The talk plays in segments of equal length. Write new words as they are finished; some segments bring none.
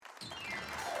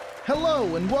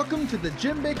Hello and welcome to the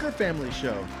Jim Baker Family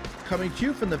Show, coming to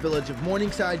you from the village of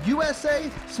Morningside, USA,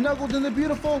 snuggled in the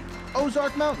beautiful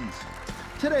Ozark Mountains.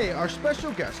 Today, our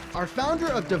special guest, our founder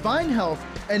of Divine Health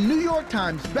and New York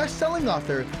Times best-selling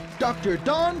author, Dr.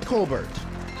 Don Colbert.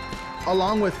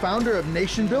 Along with founder of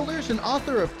Nation Builders and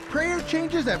author of Prayer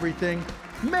Changes Everything,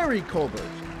 Mary Colbert.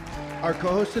 Our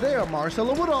co-hosts today are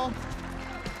Marcela Woodall,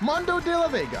 Mondo de la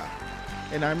Vega,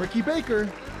 and I'm Ricky Baker.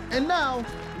 And now,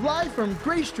 live from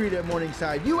Gray Street at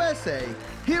Morningside, USA,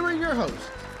 here are your hosts,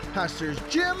 Pastors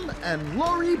Jim and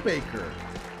Lori Baker.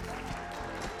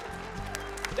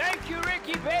 Thank you,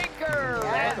 Ricky Baker,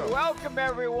 and welcome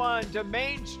everyone to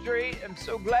Main Street. I'm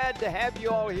so glad to have you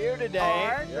all here today.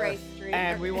 Or Gray Street.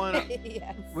 And we want to,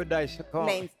 yes. what did I call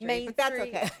Main it? Street. But that's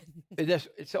okay.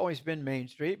 It's always been Main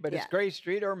Street, but Yeah. it's Gray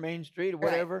Street or Main Street,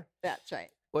 whatever. Right. That's right.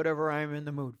 Whatever I'm in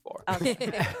the mood for.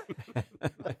 Okay.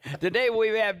 Today we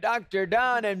have Dr.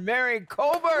 Don and Mary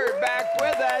Colbert back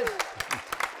with us.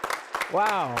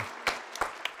 Wow.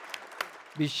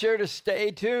 Be sure to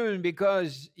stay tuned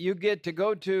because you get to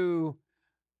go to,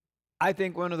 I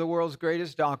think, one of the world's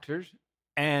greatest doctors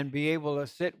and be able to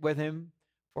sit with him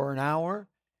for an hour.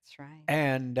 That's right.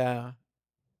 And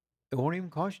it won't even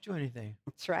cost you anything.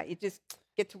 That's right. You just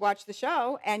get to watch the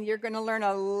show, and you're going to learn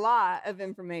a lot of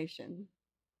information.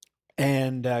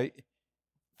 And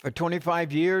for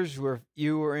 25 years,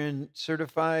 you were in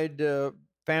certified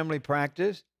family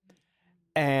practice,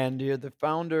 and you're the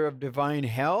founder of Divine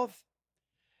Health,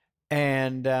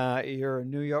 and you're a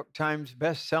New York Times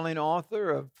best-selling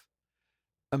author of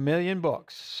 1 million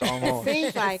books, almost.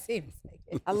 Seems like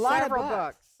a lot Several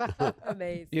of books.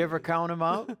 Amazing. You ever count them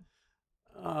out?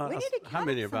 We need to how count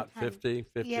many? About sometime. 50,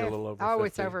 a little over 50. Oh,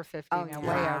 it's over 50 Oh, now. yeah. Way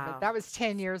Wow. over. That was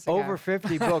 10 years ago. Over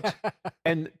 50 books.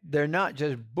 And they're not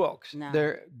just books. No.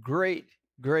 They're great,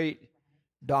 great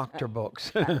doctor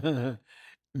books.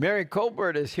 Mary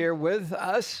Colbert is here with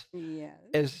us Yes.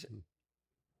 as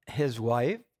his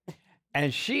wife.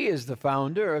 And she is the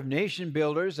founder of Nation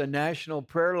Builders, a national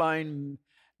prayer line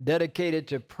dedicated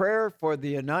to prayer for the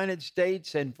United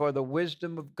States and for the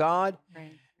wisdom of God,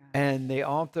 Praise God. and the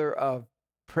author of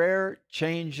Prayer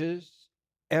Changes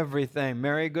Everything.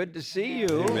 Mary, good to see you.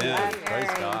 Amen. Hi, Praise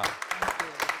Mary. God. Thank you.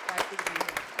 Glad to be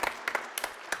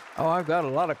Oh, I've got a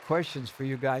lot of questions for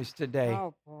you guys today. here.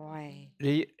 Oh, boy.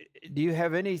 Do you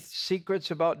have any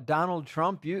secrets about Donald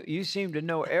Trump? You seem to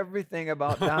know everything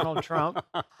about Donald Trump.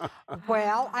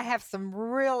 Well, I have some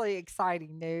really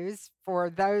exciting news for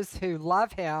those who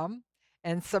love him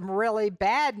and some really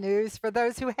bad news for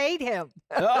those who hate him.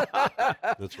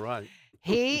 That's right.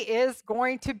 He is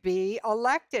going to be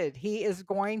elected. He is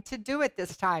going to do it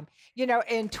this time. You know,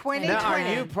 in 2020, Now,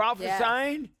 are you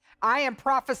prophesying? I am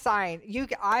prophesying.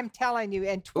 I'm telling you,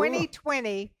 in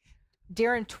 2020,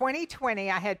 during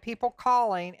 2020, I had people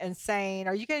calling and saying,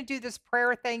 "Are you going to do this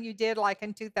prayer thing you did like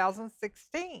in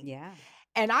 2016?" Yeah.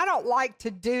 And I don't like to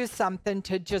do something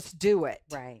to just do it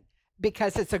Right.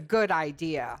 because it's a good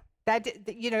idea.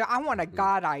 I want a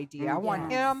God idea. I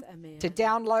want him to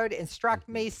download, instruct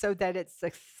me so that it's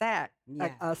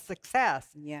a success.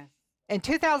 Yes. In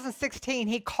 2016,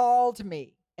 he called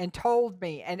me and told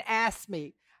me and asked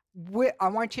me, I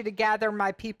want you to gather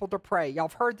my people to pray. Y'all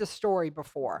have heard the story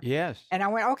before. Yes. And I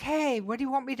went, okay, what do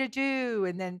you want me to do?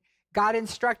 And then God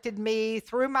instructed me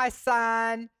through my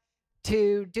son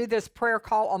to do this prayer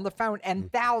call on the phone.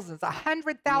 And thousands,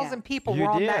 100,000 people You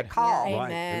were on did. that call. Yeah. Right.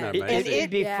 Amen. Isn't that It'd amazing?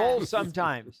 be full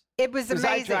sometimes. It was Because I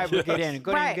amazing. tried to get in and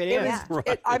couldn't Right. get It in.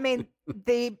 was, I mean,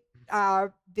 the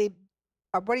what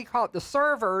do you call it? The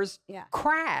servers Yeah.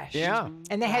 crashed. Yeah.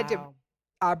 And they had to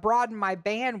broaden my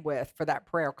bandwidth for that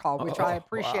prayer call, which I Oh,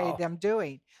 appreciated wow. them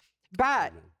doing.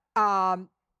 But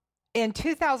in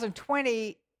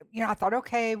 2020, I thought,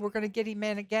 okay, we're going to get him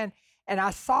in again. And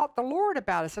I sought the Lord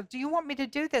about it. So, do you want me to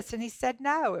do this? And he said,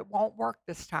 no, it won't work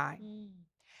this time.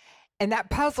 And that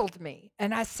puzzled me.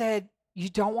 And I said, you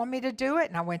don't want me to do it?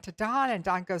 And I went to Don, and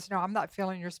Don goes, no, I'm not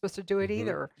feeling you're supposed to do it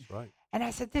either. That's right. And I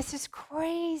said, this is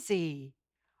crazy.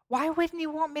 Why wouldn't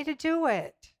you want me to do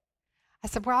it? I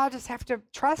said, well, I'll just have to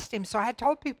trust him. So I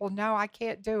told people, no, I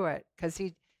can't do it because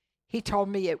he told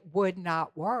me it would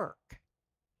not work.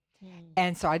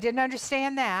 And so I didn't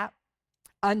understand that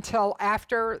until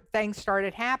after things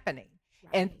started happening.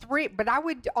 And but I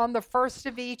would, on the first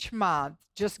of each month,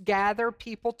 just gather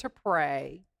people to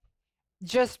pray,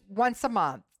 just once a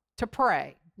month to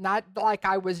pray, not like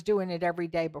I was doing it every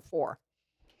day before.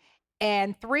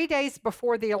 And 3 days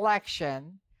before the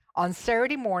election, on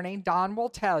Saturday morning, Don will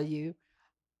tell you,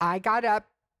 I got up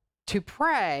to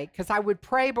pray because I would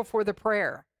pray before the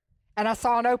prayer. And I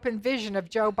saw an open vision of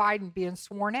Joe Biden being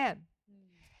sworn in.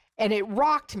 And it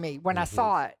rocked me when I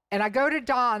saw it. And I go to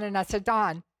Don and I said,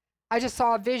 Don, I just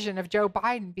saw a vision of Joe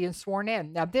Biden being sworn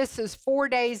in. Now, this is 4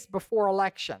 days before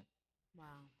election. Wow.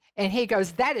 And he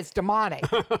goes, that is demonic.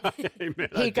 Amen,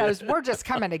 he goes, we're just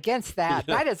coming against that.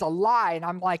 Yeah. That is a lie. And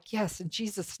I'm like, yes, in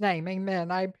Jesus' name,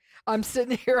 amen. I'm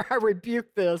sitting here, I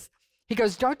rebuke this. He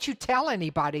goes, don't you tell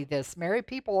anybody this, Mary.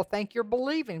 People will think you're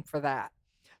believing for that.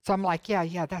 So I'm like,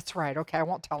 yeah, that's right. Okay, I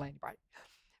won't tell anybody.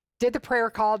 Did the prayer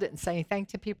call, didn't say anything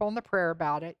to people in the prayer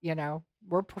about it. You know,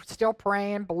 we're still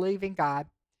praying, believing God.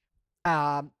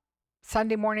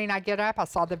 Sunday morning, I get up, I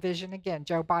saw the vision again,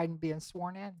 Joe Biden being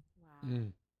sworn in. Wow.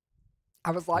 I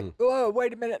was like, oh,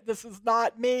 wait a minute, this is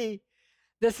not me.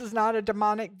 This is not a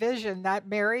demonic vision. That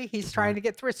Mary, he's trying to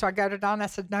get through. So I go to Don, I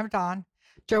said, no, Don,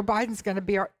 Joe Biden's going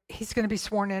to be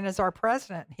sworn in as our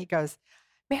president. He goes,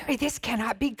 Mary, this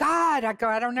cannot be God. I go,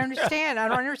 I don't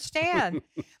understand.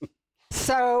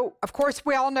 So, of course,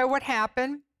 we all know what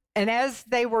happened. And as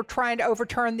they were trying to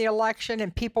overturn the election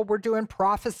and people were doing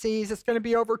prophecies, it's going to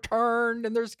be overturned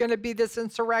and there's going to be this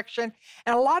insurrection.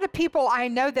 And a lot of people I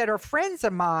know that are friends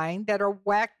of mine that are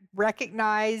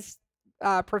recognized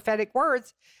prophetic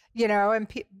words, you know, and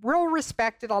real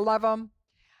respected. I love them.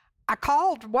 I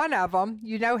called one of them,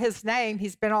 you know his name.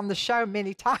 He's been on the show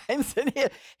many times. And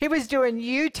he was doing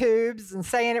YouTubes and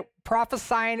saying it,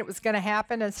 prophesying it was going to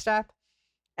happen and stuff.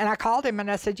 And I called him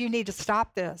and I said, you need to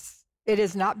stop this. It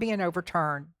is not being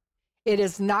overturned.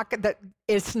 It's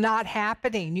not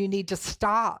happening. You need to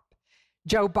stop.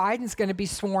 Joe Biden's going to be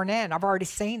sworn in. I've already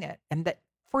seen it. And that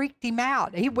freaked him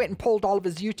out. He went and pulled all of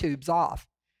his YouTubes off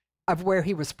of where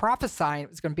he was prophesying it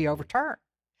was going to be overturned.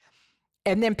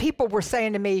 And then people were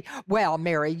saying to me, well,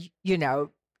 Mary, you know,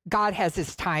 God has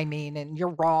his timing and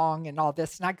you're wrong and all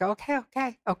this. And I go,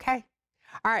 okay.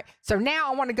 All right. So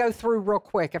now I want to go through real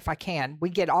quick if I can. We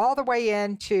get all the way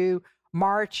into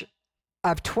March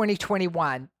of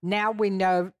 2021. Now we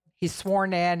know he's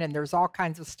sworn in and there's all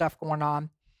kinds of stuff going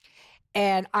on.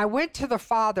 And I went to the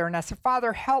Father and I said,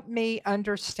 Father, help me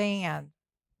understand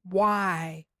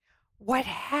why. What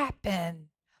happened?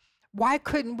 Why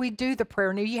couldn't we do the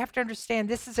prayer? Now, you have to understand,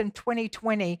 this is in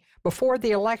 2020. Before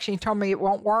the election, he told me it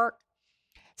won't work.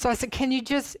 So I said, can you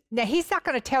just, now he's not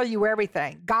going to tell you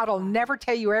everything. God will never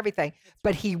tell you everything,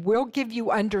 but he will give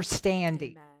you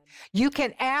understanding. Amen. You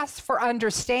can ask for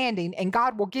understanding, and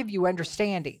God will give you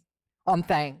understanding on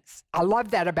things. I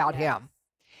love that about him.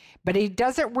 But he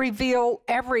doesn't reveal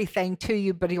everything to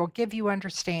you, but he'll give you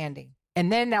understanding.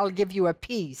 And then that'll give you a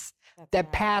peace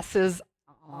that passes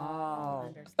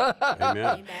all.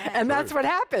 Amen. And that's what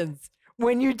happens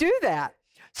when you do that.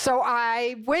 So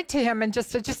I went to him and just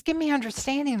said, just give me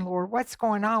understanding, Lord. What's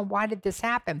going on? Why did this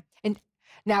happen? And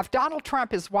now, if Donald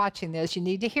Trump is watching this, you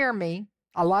need to hear me.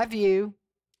 I love you.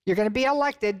 You're going to be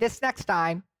elected this next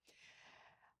time.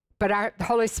 But the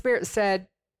Holy Spirit said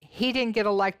he didn't get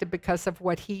elected because of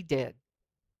what he did.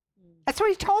 That's what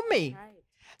he told me. Right.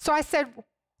 So I said,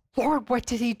 Lord, what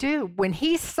did he do? When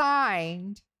he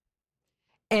signed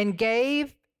and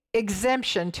gave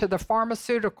exemption to the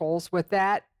pharmaceuticals with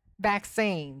that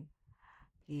vaccine,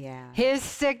 his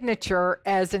signature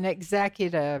as an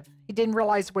executive, he didn't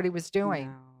realize what he was doing.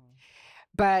 No.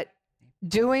 But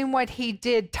doing what he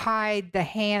did tied the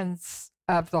hands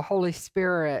of the Holy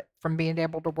Spirit from being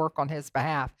able to work on his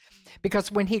behalf.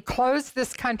 Because when he closed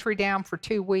this country down for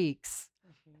 2 weeks,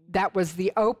 that was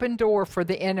the open door for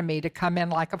the enemy to come in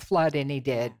like a flood, and he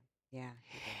did. Yeah.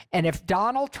 And if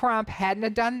Donald Trump hadn't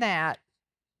have done that,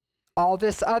 all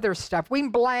this other stuff, we can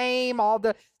blame all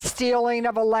the stealing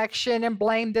of election and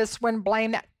blame this one,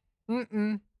 blame that.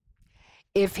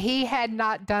 If he had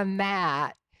not done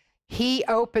that, he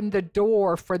opened the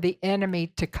door for the enemy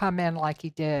to come in like he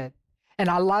did. And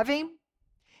I love him.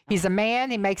 He's a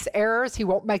man. He makes errors. He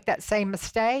won't make that same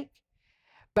mistake.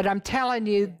 But I'm telling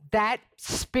you, that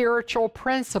spiritual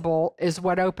principle is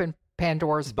what opened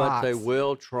Pandora's box. But they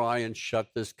will try and shut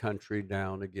this country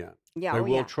down again. Yeah, they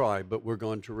will try, but we're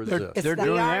going to resist. They're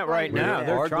doing that right now.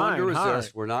 They're trying to resist.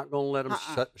 Hard. We're not going to let them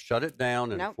shut it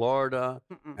down in Florida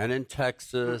and in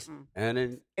Texas and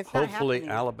in hopefully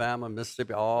Alabama,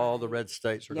 Mississippi. All the red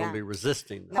states are going to be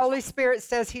resisting this. Holy Spirit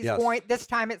says he's going, this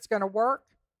time it's going to work.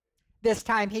 This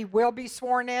time he will be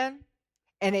sworn in,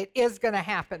 and it is going to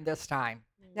happen this time.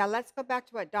 Now, let's go back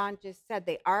to what Don just said.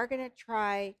 They are going to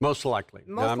try. Most likely.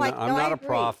 I'm not a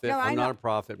prophet. I'm not a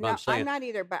prophet, but I'm saying. I'm not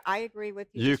either, but I agree with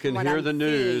you. You can hear the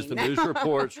news. The news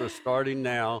reports are starting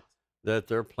now that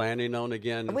they're planning on,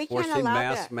 again, enforcing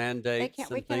mask mandates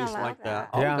and things like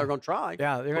that. Oh, they're going to try.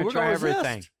 Yeah, they're going to try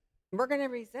everything. We're going to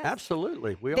resist.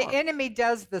 Absolutely. The enemy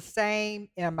does the same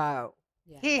MO.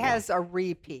 He has a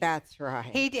repeat. That's right.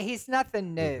 He's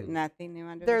nothing new. Nothing new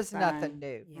under There's the sun. nothing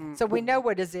new. So we know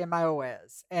what his MO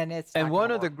is, and it's And not one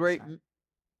gonna of the work, great, so.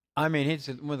 I mean, he's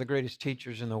one of the greatest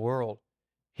teachers in the world.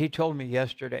 He told me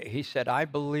yesterday, he said, I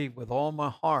believe with all my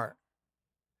heart,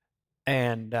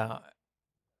 and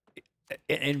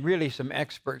really some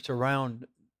experts around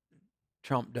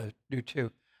Trump do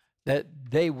too, that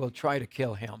they will try to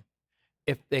kill him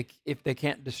if they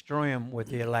can't destroy him with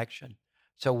the election.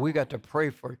 So we got to pray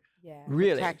for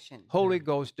really Protection. Holy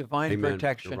Ghost divine Amen.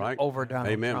 protection You're right. over Donald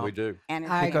Amen. Trump. We do. And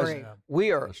I Because agree.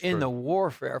 we are That's in true. the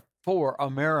warfare for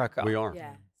America. We are.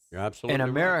 Yes. You're absolutely And right.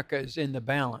 America is in the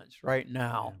balance right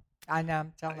now. I know.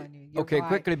 I'm telling you. You're Okay, right.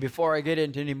 quickly before I get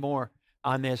into any more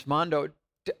on this, Mondo,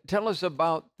 tell us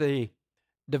about the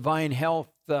Divine Health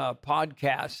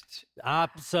podcast.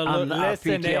 Absolutely. On the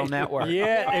Listen, PTL network.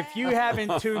 Yeah, if you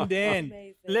haven't tuned in,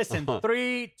 Amazing. listen,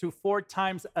 3 to 4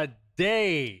 times a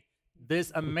day,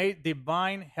 this amazing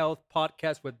Divine Health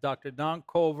podcast with Dr. Don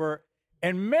Colbert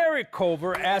and Mary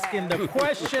Colbert asking the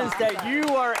questions that you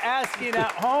are asking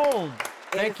at home.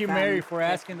 Thank you, Mary, for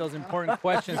asking those important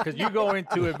questions because you go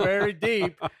into it very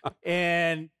deep.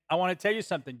 And I want to tell you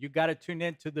something. You got to tune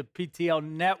in to the PTL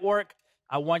network.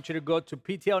 I want you to go to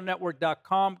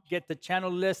ptlnetwork.com, get the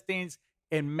channel listings,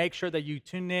 and make sure that you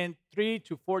tune in 3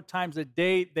 to 4 times a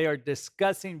day. They are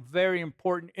discussing very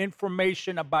important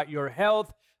information about your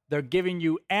health. They're giving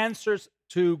you answers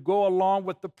to go along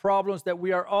with the problems that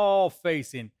we are all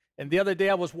facing. And the other day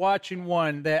I was watching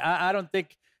one that I don't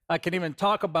think I can even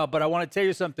talk about, but I want to tell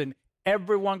you something.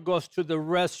 Everyone goes to the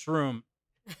restroom,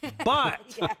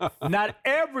 but not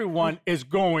everyone is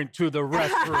going to the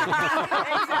restroom.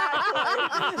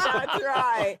 Exactly. That's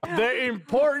right. The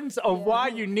importance of why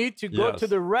you need to go to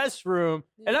the restroom,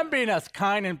 and I'm being as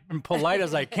kind and polite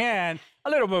as I can, a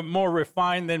little bit more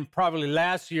refined than probably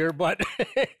last year, but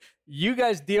you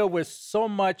guys deal with so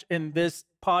much in this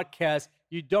podcast.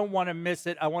 You don't want to miss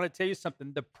it. I want to tell you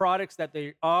something. The products that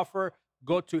they offer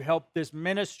go to help this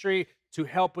ministry, to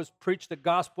help us preach the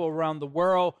gospel around the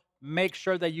world. Make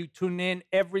sure that you tune in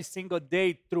every single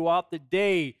day throughout the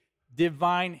day.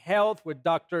 Divine Health with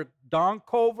Dr. Don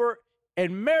Colbert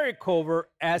and Mary Colbert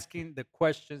asking the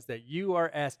questions that you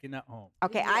are asking at home.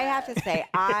 Okay, I have to say,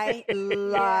 I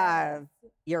love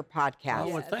your podcast. Oh,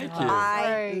 well, thank you.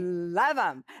 I love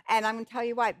them. And I'm going to tell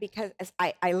you why, because as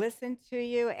I listen to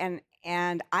you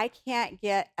and I can't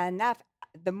get enough.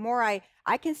 The more I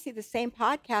can see the same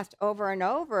podcast over and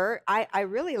over, I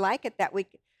really like it that we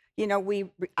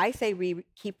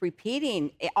keep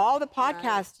repeating all the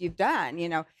podcasts you've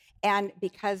done, and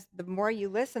because the more you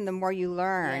listen, the more you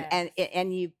learn,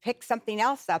 and you pick something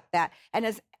else up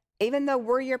even though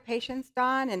we're your patients,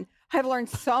 Don, and I've learned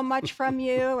so much from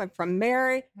you and from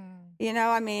Mary,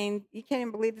 I mean, you can't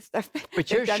even believe the stuff.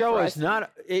 But your show is not,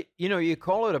 you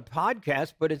call it a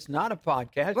podcast, but it's not a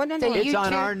podcast. Well, no, It's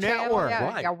on YouTube our channel, network.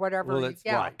 Yeah, whatever. Well, it's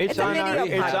right. It's a on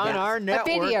video our network.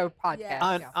 A video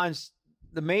podcast. On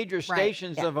the major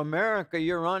stations of America.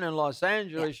 You're on in Los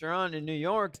Angeles. You're on in New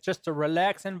York. It's just a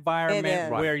relaxed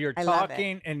environment where you're I love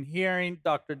talking and hearing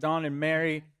Dr. Don and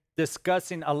Mary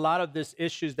discussing a lot of these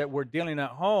issues that we're dealing at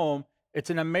home. It's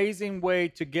an amazing way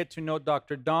to get to know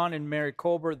Dr. Don and Mary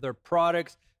Colbert, their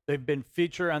products. They've been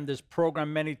featured on this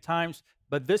program many times,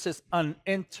 but this is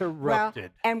uninterrupted.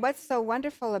 Well, and what's so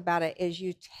wonderful about it is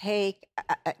you take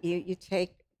you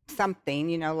take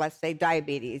something, let's say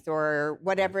diabetes or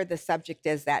whatever the subject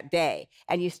is that day,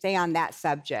 and you stay on that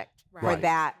subject for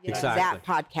that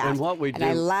podcast. And what we do,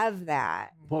 I love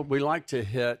that. Well, we like to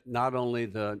hit not only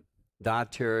the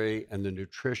dietary and the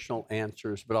nutritional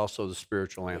answers, but also the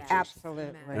spiritual answers.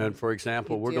 Absolutely. And for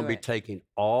example, You we're going to do be it. taking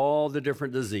all the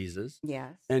different diseases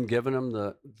Yes. and giving them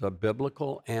the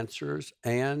biblical answers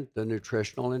and the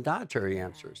nutritional and dietary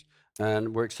answers.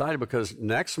 And we're excited because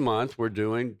next month we're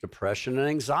doing depression and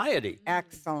anxiety.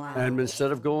 Excellent. And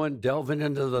instead of delving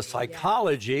into the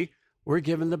psychology, we're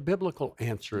giving the biblical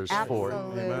answers for it.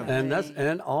 Absolutely.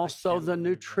 And also the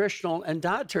nutritional and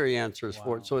dietary answers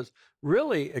for it. So it's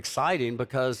really exciting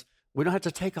because we don't have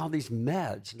to take all these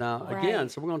meds. Now, again,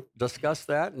 so we're going to discuss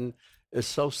that, and it's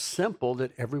so simple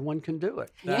that everyone can do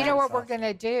it. You know what we're going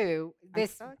to do?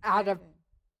 This out of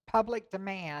public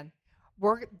demand.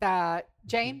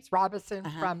 James Robinson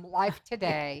from Life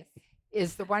Today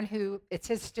is the one it's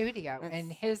his studio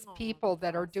and his people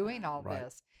that are doing all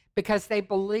this because they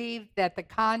believe that the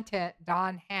content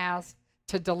Don has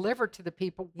to deliver to the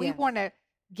people, we want to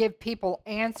give people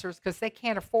answers because they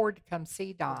can't afford to come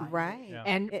see Don. Right. Yeah.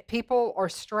 And people are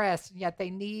stressed, and yet they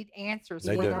need answers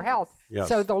for their health. Yes.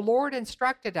 So the Lord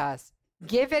instructed us,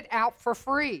 give it out for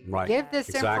free. Right. Give this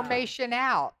Exactly. information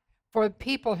out. for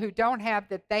people who don't have,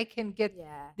 that they can get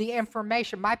the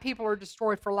information. My people are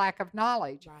destroyed for lack of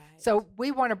knowledge. Right. So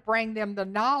we want to bring them the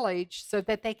knowledge so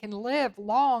that they can live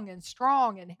long and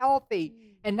strong and healthy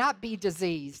and not be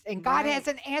diseased. And God has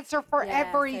an answer for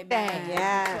everything. Amen.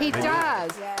 Yes. He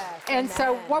does. Yes, And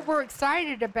so amen. what we're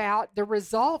excited about, the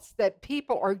results that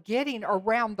people are getting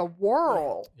around the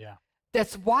world Yeah.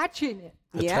 that's watching it.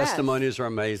 The testimonies are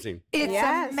amazing. It's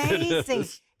Yes. amazing.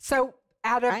 So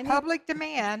out of I know. public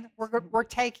demand, we're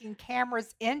taking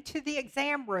cameras into the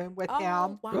exam room with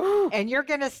him. Wow. And you're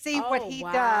going to see what Oh, he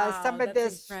wow. does, some of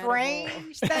That's this incredible.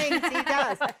 strange things he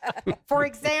does. For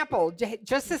example,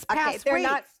 just this Okay, past they're week.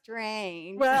 not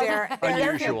strange. Well, they're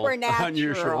Unusual. supernatural.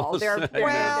 Unusual. They're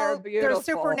Well, beautiful. they're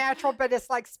supernatural, but it's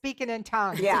like speaking in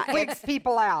tongues. Yeah, It wigs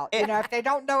people out. If they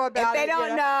don't know If about they it, don't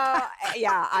know,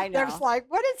 yeah, I know. they're just like,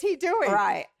 what is he doing?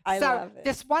 Right. I so love it.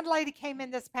 this one lady came in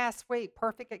this past week.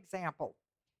 Perfect example.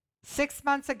 6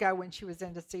 months ago, when she was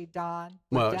in to see Don.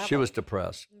 with Well, she Devil. was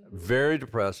depressed, very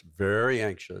depressed, very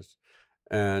anxious.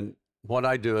 And what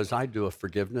I do is I do a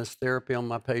forgiveness therapy on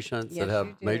my patients Yes, that have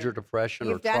you do. major depression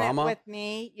You've or done trauma. it with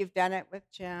me. You've done it with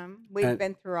Jim. We've And-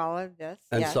 been through all of this.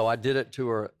 And yes. so I did it to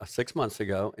her 6 months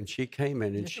ago, and she came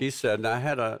in and she said, and I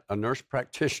had a nurse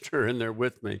practitioner in there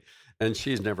with me, and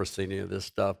she's never seen any of this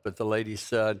stuff, but the lady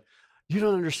said, "You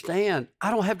don't understand. I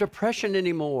don't have depression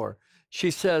anymore."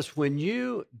 She says, "When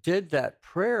you did that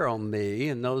prayer on me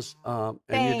and those, and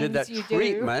you did that Things you do."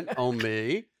 treatment on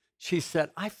me," she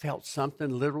said, "I felt something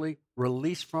literally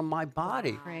release from my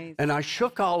body. Praise And I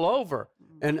shook all over.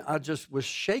 And I just was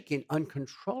shaking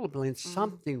uncontrollably, and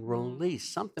something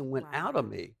released, something went out of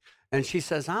me. And she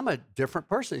says, I'm a different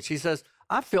person. She says,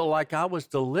 I feel like I was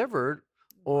delivered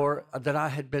or that I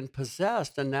had been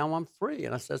possessed, and now I'm free.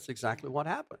 And I said, that's exactly what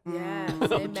happened. Yes,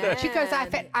 Okay. amen. She goes,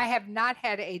 I have not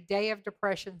had a day of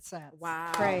depression since. Wow.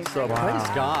 Praise So praise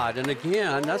God. And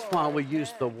again, that's why we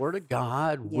use the Word of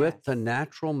God with the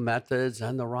natural methods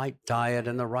and the right diet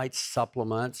and the right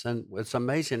supplements. And it's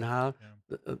amazing how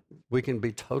we can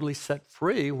be totally set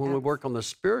free when we work on the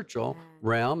spiritual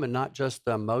realm and not just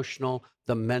the emotional,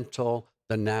 the mental,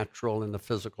 the natural, and the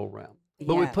physical realm.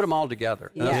 But we put them all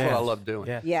together. And that's what I love doing.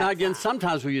 Yes. Yes. Now, again,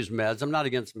 sometimes we use meds. I'm not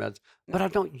against meds, but I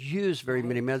don't use very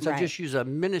many meds. I Right. just use a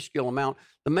minuscule amount.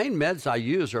 The main meds I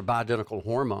use are bioidentical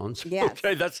hormones. Yes.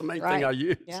 Okay, that's the main Right. thing I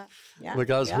use. Yeah. Yeah.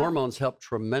 Because yeah. hormones help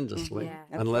tremendously. Yeah.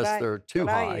 That's Unless what I- they're too what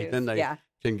I high, use. then they Yeah.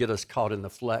 can get us caught in the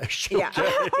flesh. Yeah.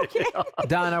 Okay?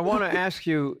 Don, I want to ask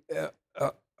you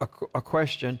a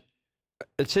question.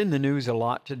 It's in the news a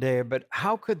lot today, but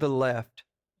how could the left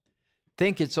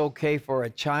think it's okay for a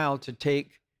child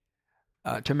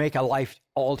to make a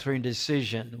life-altering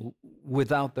decision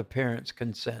without the parents'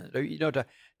 consent, or, to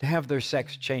have their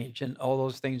sex change and all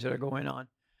those things that are going on?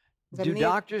 To Do me-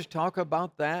 doctors talk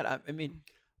about that? I mean,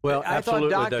 Well, I thought absolutely.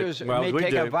 doctors may we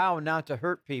take a do. vow not to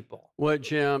hurt people. Well,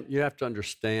 Jim, you have to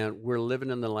understand, we're living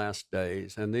in the last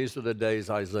days, and these are the days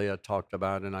Isaiah talked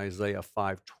about in Isaiah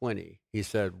 5:20. He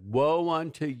said, "Woe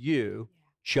unto you,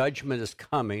 judgment is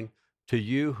coming to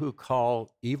you who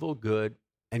call evil good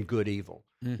and good evil."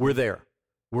 Mm-hmm. We're there.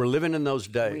 We're living in those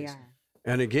We days. are.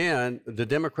 And again, the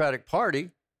Democratic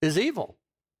Party is evil.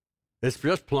 It's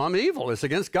just plumb evil. It's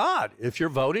against God. If you're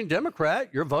voting Democrat,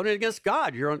 you're voting against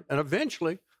God. And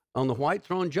eventually, on the white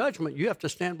throne judgment, you have to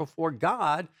stand before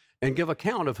God and give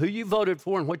account of who you voted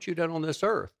for and what you did on this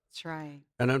earth. That's right.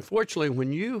 And unfortunately,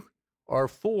 when you are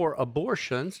for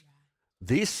abortions,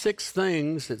 these 6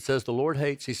 things it says the Lord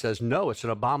hates, he says, no, it's an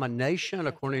abomination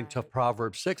according to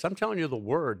Proverbs 6. I'm telling you the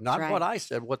word, not right. what I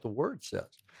said, what the word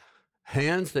says.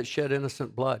 Hands that shed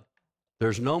innocent blood.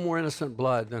 There's no more innocent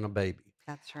blood than a baby.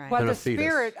 That's right. Well, Than the a fetus.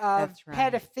 spirit of That's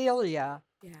right. pedophilia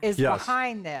Yeah. is Yes.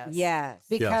 behind this. Yes.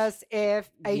 Because if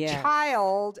a Yes.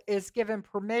 child is given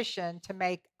permission to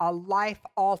make a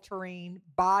life-altering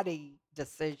body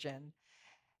decision,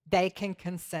 they can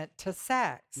consent to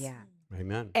sex. Yeah.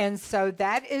 Amen. And so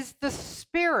that is the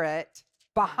spirit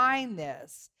behind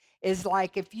this. Is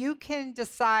like if you can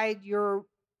decide you're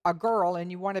a girl and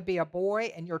you want to be a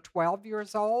boy and you're 12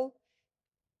 years old,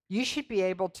 you should be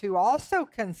able to also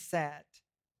consent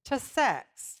to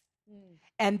sex.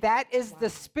 And that is the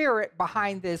spirit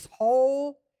behind this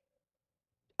whole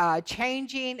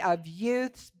changing of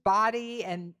youth's body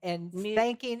and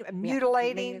thinking,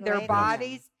 mutilating their mutilating.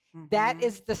 bodies. That Mhm.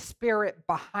 is the spirit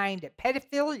behind it.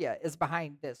 Pedophilia is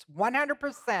behind this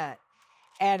 100%.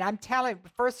 And I'm telling you,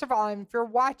 first of all, if you're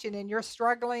watching and you're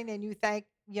struggling and you think,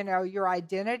 your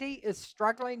identity is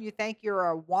struggling, you think you're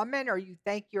a woman or you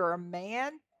think you're a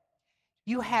man,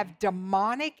 you have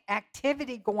demonic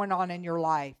activity going on in your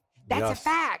life. That's a Yes.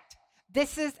 fact.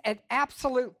 This is an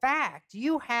absolute fact.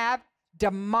 You have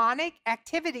demonic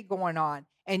activity going on,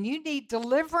 and you need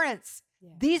deliverance. Yeah.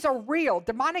 These are real.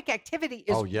 Demonic activity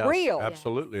is Oh, yes, real.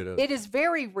 absolutely it is. It is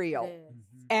very real. It is.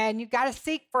 And you got to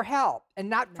seek for help, and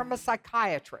not from No. a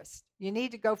psychiatrist. You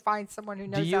need to go find someone who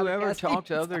knows Do how you to ever cast talk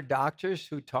to demons other doctors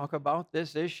who talk about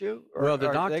this issue? Or Well, the are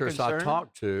they doctors I concerned?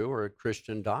 talk to are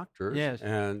Christian doctors. Yes.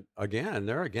 And again,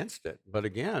 they're against it. But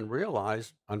again,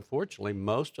 realize, unfortunately,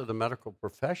 most of the medical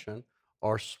profession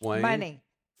are swaying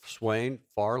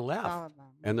far left. All of them.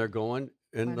 And they're going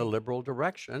in the Money. liberal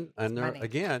direction. And they're, Money.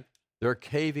 again, they're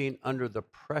caving under the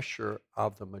pressure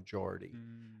of the majority.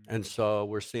 And so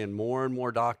we're seeing more and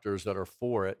more doctors that are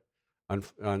for it.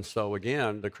 And so,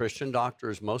 again, the Christian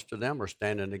doctors, most of them are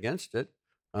standing against it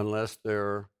unless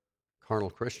they're carnal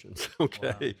Christians,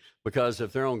 okay? Wow. Because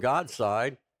if they're on God's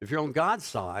side, if you're on God's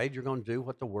side, you're going to do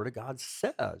what the Word of God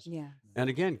says. Yeah. And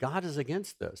again, God is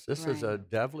against this. This is a Right.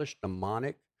 devilish,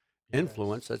 demonic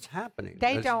influence that's happening.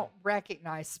 They It's- don't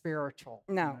recognize spiritual.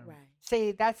 No. Right.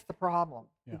 See, that's the problem.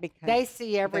 Yeah. Because They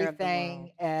see they're of the everything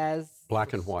world. as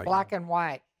Black and white. black and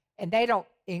white, and they don't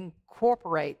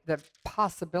incorporate the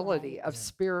possibility of Yeah.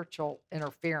 spiritual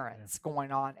interference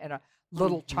going on in a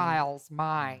little child's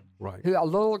mind. Right. A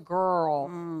little girl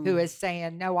who Mm. is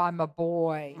saying, "No, I'm a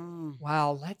boy." Mm.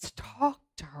 Well, let's talk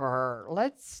to her.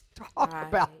 Let's talk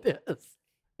about Right. this.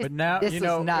 But now, This you is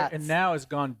know, nuts. and now it's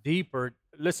gone deeper.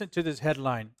 Listen to this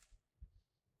headline.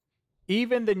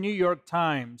 Even the New York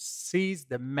Times sees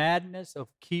the madness of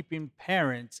keeping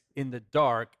parents in the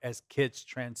dark as kids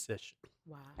transition.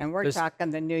 Wow. And we're This-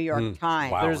 talking the New York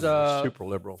Times. Wow. There's it's a super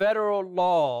liberal. federal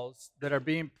laws that are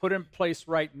being put in place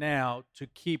right now to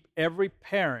keep every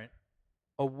parent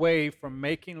away from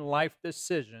making life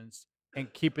decisions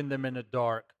and keeping them in the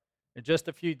dark. And just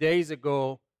a few days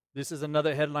ago, this is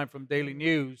another headline from Daily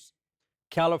News.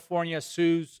 California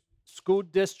sues school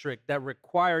district that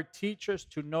require teachers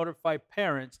to notify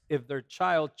parents if their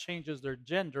child changes their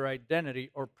gender identity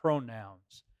or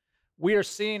pronouns. We are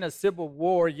seeing a civil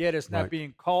war, yet it's not Right.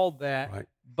 being called that, Right.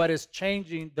 but it's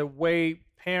changing the way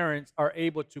parents are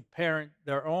able to parent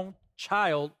their own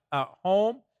child at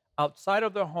home, outside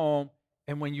of the home.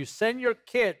 And when you send your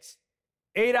kids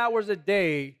 8 hours a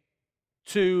day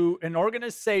to an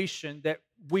organization that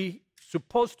we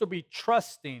supposed to be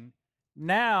trusting,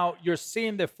 now you're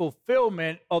seeing the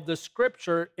fulfillment of the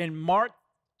scripture in Mark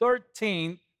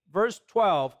 13, verse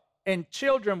 12, and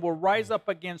children will rise up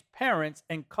against parents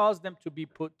and cause them to be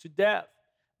put to death.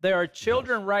 There are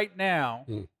children right now,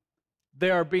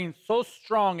 they are being so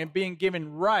strong and being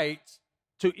given rights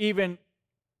to even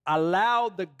allow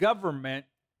the government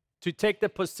to take the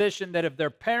position that if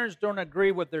their parents don't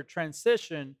agree with their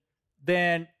transition,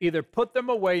 then either put them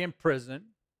away in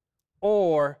prison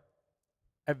or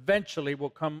eventually will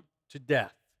come to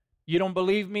death. You don't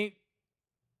believe me?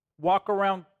 Walk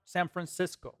around San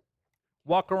Francisco.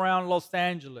 Walk around Los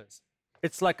Angeles.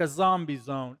 It's like a zombie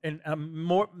zone in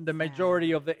the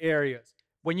majority of the areas.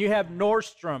 When you have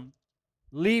Nordstrom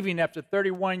leaving after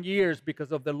 31 years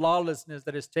because of the lawlessness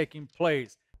that is taking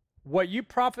place, what you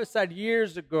prophesied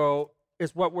years ago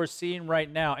is what we're seeing right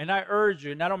now. And I urge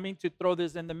you, and I don't mean to throw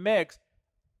this in the mix,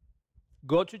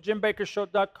 go to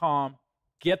jimbakkershow.com,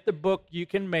 get the book, You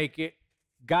Can Make It.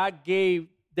 God gave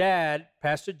Dad,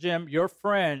 Pastor Jim, your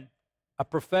friend, a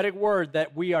prophetic word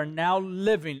that we are now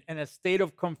living in a state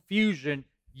of confusion,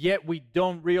 yet we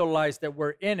don't realize that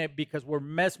we're in it because we're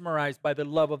mesmerized by the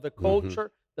love of the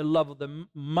culture, the love of the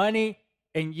money,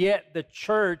 and yet the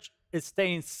church is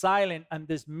staying silent on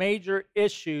these major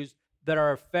issues that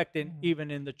are affecting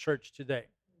even in the church today.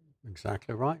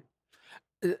 Exactly right.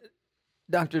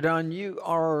 Dr. Don, you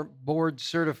are board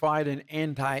certified in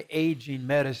anti-aging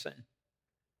medicine.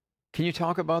 Can you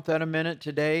talk about that a minute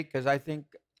today? Because I think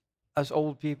us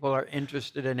old people are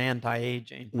interested in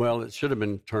anti-aging. Well, it should have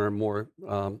been termed more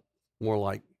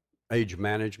like age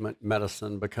management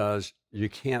medicine, because you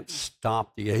can't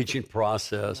stop the aging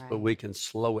process, but Right. we can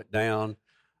slow it down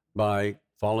by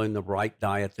following the right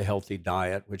diet, the healthy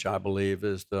diet, which I believe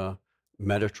is the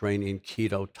Mediterranean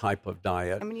keto type of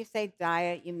diet. And when you say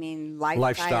diet, you mean lifestyle?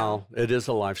 Lifestyle. It is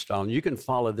a lifestyle. And you can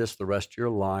follow this the rest of your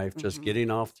life, just Mhm. getting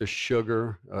off the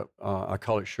sugar. I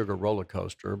call it sugar roller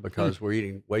coaster because we're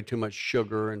eating way too much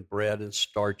sugar and bread and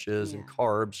starches and Yeah.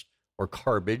 carbs, or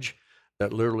garbage.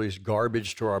 That literally is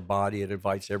garbage to our body. It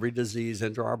invites every disease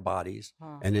into our bodies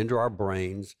Huh. and into our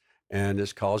brains, and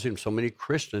is causing so many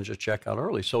Christians to check out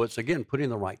early. So it's, again, putting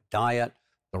the right diet,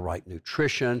 the right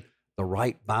nutrition, the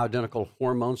right bioidentical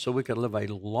hormones so we can live a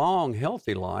long,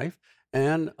 healthy life,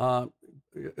 and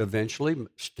eventually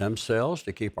stem cells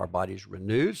to keep our bodies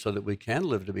renewed so that we can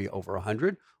live to be over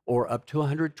 100 or up to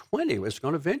 120. It's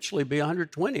going to eventually be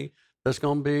 120 there's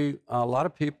going to be a lot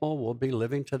of people will be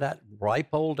living to that ripe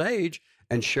old age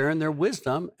and sharing their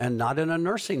wisdom and not in a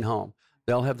nursing home.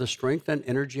 They'll have the strength and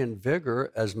energy and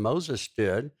vigor as Moses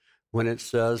did when it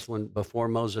says before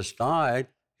Moses died,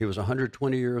 he was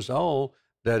 120 years old,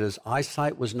 that his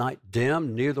eyesight was not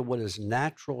dim, neither was his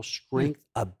natural strength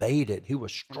abated. He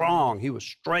was strong. He was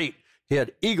straight. He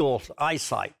had eagle's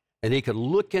eyesight, and he could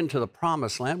look into the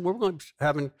promised land. We're going to be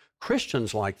having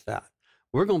Christians like that.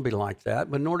 We're going to be like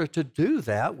that. But in order to do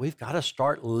that, we've got to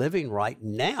start living right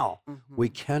now. Mm-hmm. We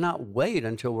cannot wait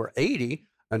until we're 80,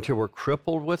 until we're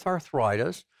crippled with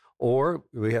arthritis, or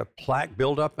we have plaque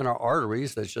buildup in our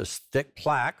arteries that's just thick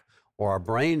plaque, or our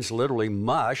brains literally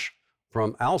mush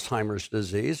from Alzheimer's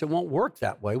disease. It won't work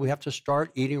that way. We have to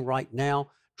start eating right now,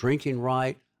 drinking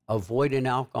right, avoiding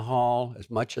alcohol as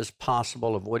much as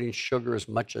possible, avoiding sugar as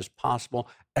much as possible,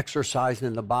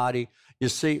 exercising the body. You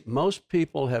see, most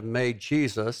people have made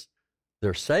Jesus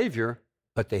their Savior,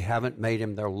 but they haven't made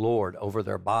him their Lord over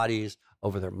their bodies,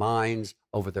 over their minds,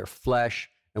 over their flesh.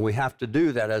 And we have to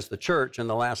do that as the church in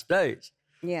the last days.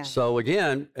 Yeah. So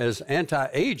again, as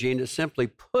anti-aging is simply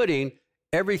putting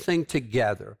everything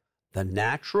together, the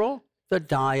natural, the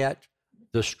diet,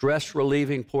 the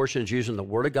stress-relieving portions, using the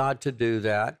Word of God to do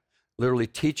that, literally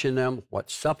teaching them what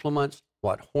supplements,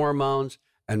 what hormones,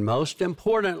 and most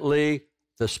importantly,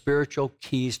 the spiritual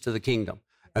keys to the kingdom.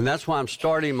 And that's why I'm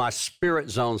starting my Spirit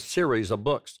Zone series of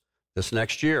books this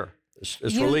next year. It's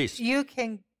released. You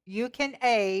can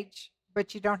age,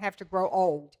 but you don't have to grow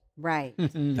old. Right.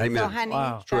 Amen. So, honey,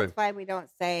 Wow. that's why we don't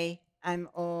say, I'm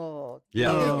old.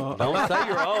 Yeah. Don't say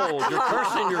you're old. You're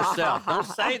cursing yourself. Don't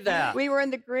say that. We were in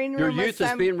the green room. Your with youth is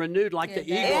some- being renewed like the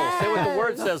eagle. Yes. Say what the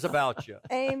Word says about you.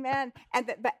 Amen. And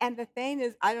the thing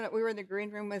is, I don't know. We were in the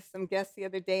green room with some guests the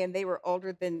other day, and they were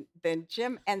older than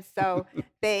Jim, and so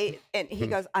he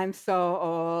goes, "I'm so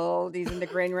old." He's in the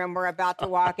green room. We're about to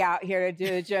walk out here to do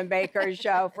the Jim Baker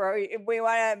show. We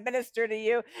want to minister to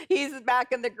you. He's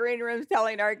back in the green room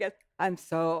telling our guests, "I'm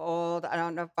so old. I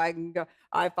don't know if I can go.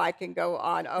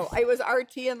 On." Oh, it was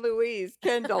RT and Louise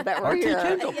Kendall that were RT here.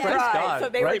 Kendall, praise Right. God. So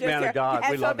they Great were just man of here. God.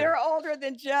 And We so love him. they're older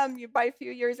than Jim by a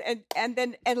few years. And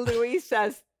Louise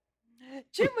says,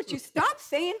 "Jim, would you stop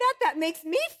saying that? That makes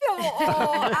me feel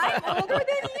old. I'm older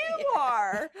than you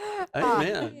are."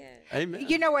 Amen. Amen.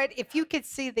 You know what? If you could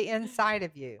see the inside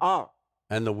of you,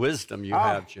 And the wisdom you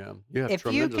have, Jim. You have if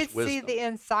you tremendous could wisdom. see the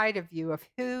inside of you of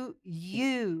who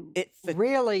you It's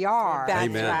really are, That's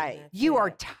Amen. right. you are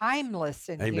timeless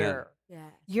in Amen. here. Yeah.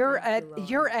 You're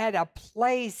at a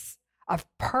place of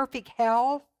perfect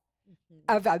health,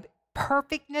 of a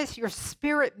perfectness. Your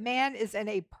spirit man is in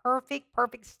a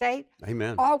perfect state.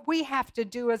 Amen. All we have to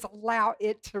do is allow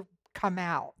it to come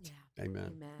out. Yeah.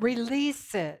 Amen. Amen.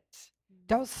 Release it.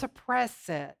 Don't suppress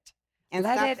it. And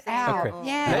Let stop it saying out. Okay.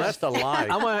 Yes. Well, that's the lie.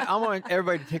 I want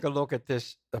everybody to take a look at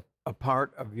this, a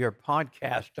part of your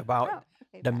podcast about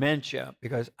okay, dementia,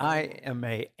 because I am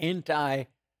a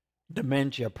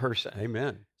anti-dementia person.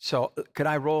 Amen. So could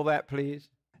I roll that, please?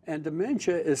 And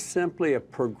dementia is simply a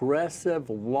progressive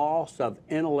loss of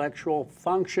intellectual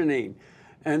functioning.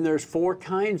 And there's 4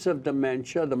 kinds of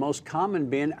dementia, the most common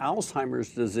being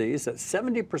Alzheimer's disease. That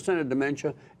 70% of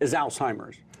dementia is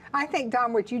Alzheimer's. I think,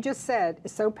 Don, what you just said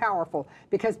is so powerful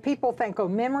because people think, oh,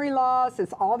 memory loss,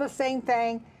 it's all the same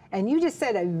thing. And you just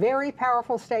said a very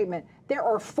powerful statement. There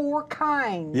are 4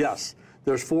 kinds. Yes,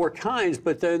 there's 4 kinds,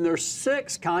 but then there's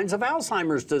 6 kinds of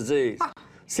Alzheimer's disease.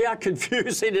 See how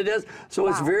confusing it is? So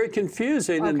it's very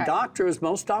confusing, and Okay.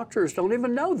 most doctors don't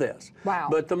even know this. Wow.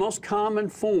 But the most common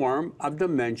form of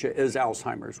dementia is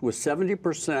Alzheimer's, with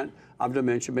 70% of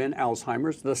dementia being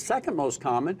Alzheimer's. The second most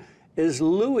common is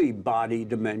Lewy body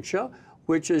dementia,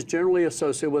 which is generally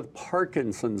associated with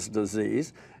Parkinson's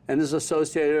disease and is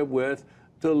associated with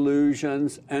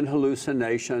delusions and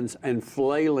hallucinations and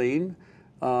flailing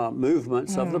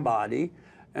movements of the body.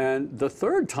 And the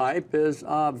third type is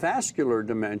vascular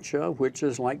dementia, which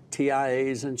is like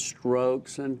TIAs and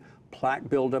strokes and plaque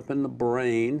buildup in the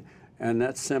brain. And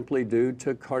that's simply due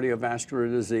to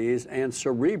cardiovascular disease and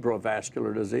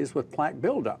cerebrovascular disease with plaque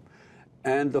buildup.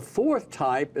 And the fourth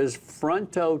type is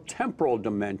frontotemporal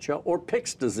dementia, or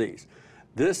Pick's disease.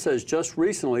 This has just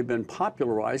recently been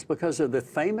popularized because of the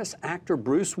famous actor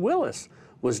Bruce Willis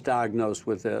was diagnosed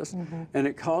with this. And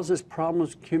it causes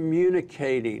problems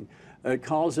communicating. It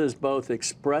causes both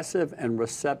expressive and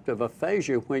receptive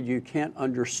aphasia when you can't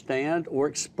understand or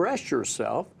express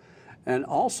yourself. And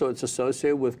also it's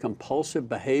associated with compulsive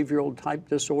behavioral type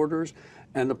disorders.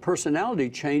 And the personality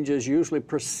changes usually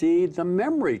precede the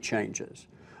memory changes.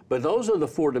 But those are the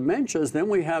 4 dementias. Then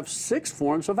we have 6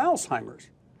 forms of Alzheimer's.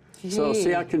 So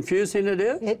see how confusing it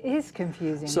is? It is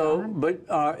confusing. So, Don.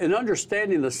 but in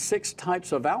understanding the 6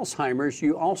 types of Alzheimer's,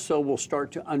 you also will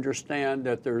start to understand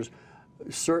that there's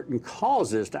certain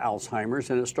causes to Alzheimer's,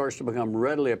 and it starts to become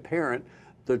readily apparent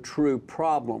the true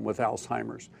problem with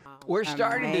Alzheimer's. We're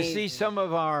starting to see some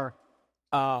of our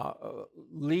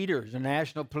leaders, the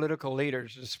national political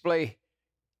leaders, display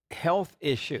health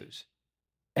issues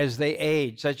as they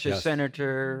age, such as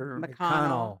Senator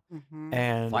McConnell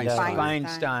and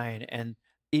Feinstein, and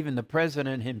even the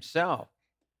president himself.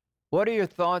 What are your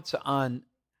thoughts on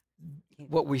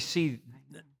what we see,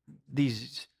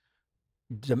 these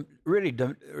they're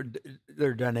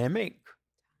dynamic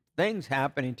things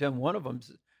happening to him? One of them,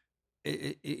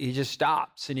 he just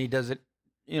stops and he does it,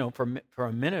 for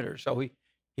a minute or so.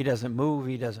 He doesn't move,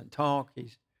 he doesn't talk.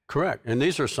 He's correct. And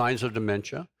these are signs of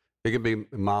dementia. It can be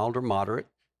mild or moderate.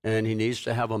 And he needs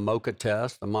to have a MOCA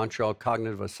test, the Montreal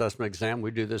Cognitive Assessment Exam. We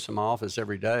do this in my office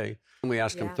every day. And we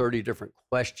ask him 30 different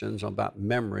questions about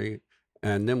memory,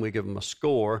 and then we give them a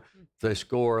score. If they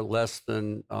score less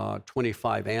than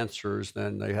 25 answers,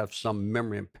 then they have some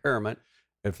memory impairment.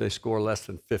 If they score less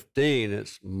than 15,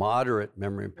 it's moderate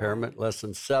memory impairment. Less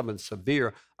than 7,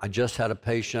 severe. I just had a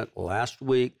patient last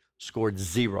week, scored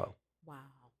 0. Wow.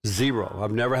 0.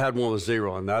 I've never had one with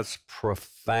 0, and that's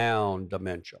profound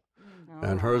dementia.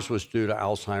 And hers was due to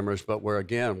Alzheimer's, but we're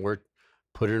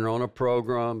putting her on a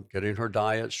program, getting her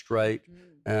diet straight.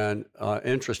 And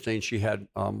interesting, she had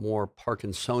more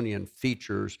Parkinsonian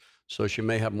features, so she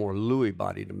may have more Lewy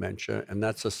body dementia, and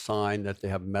that's a sign that they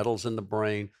have metals in the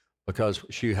brain, because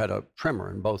she had a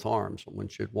tremor in both arms when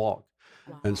she'd walk.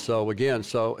 Wow. And so again,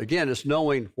 it's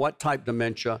knowing what type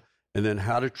dementia and then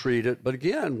how to treat it. But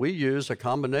again, we use a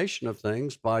combination of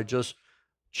things by just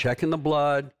checking the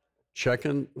blood,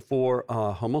 checking for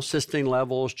homocysteine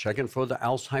levels, checking for the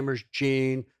Alzheimer's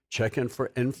gene, checking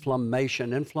for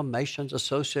inflammation. Inflammation's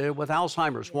associated with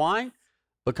Alzheimer's. Why?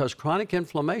 Because chronic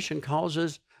inflammation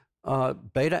causes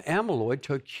beta amyloid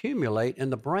to accumulate in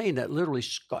the brain that literally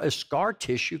is scar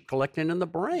tissue collecting in the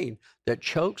brain that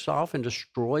chokes off and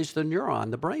destroys the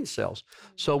neuron, the brain cells.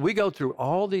 So we go through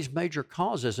all these major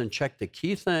causes and check the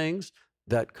key things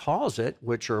that cause it,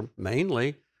 which are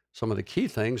mainly, some of the key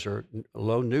things are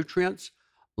low nutrients,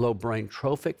 low brain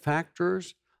trophic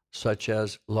factors, such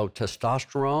as low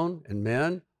testosterone in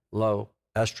men, low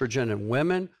estrogen in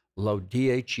women, low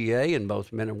DHEA in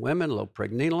both men and women, low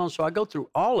pregnenolone. So I go through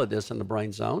all of this in the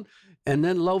brain zone. And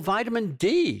then low vitamin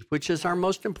D, which is our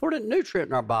most important nutrient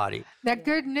in our body. The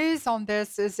good news on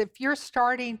this is if you're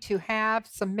starting to have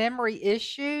some memory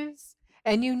issues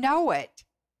and you know it,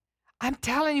 I'm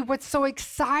telling you what's so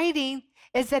exciting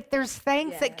is that there's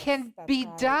things that can be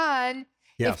done.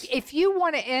 Yes. If you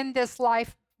want to end this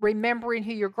life remembering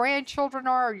who your grandchildren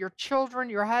are, or your children,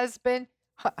 your husband,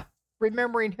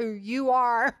 remembering who you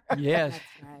are. Yes. That's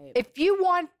right. If you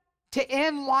want to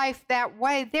end life that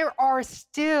way, there are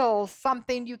still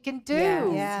something you can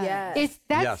do. Yes.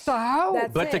 That's the hope.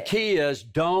 That's But the key is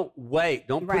don't wait.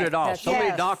 Don't put it off. That's So many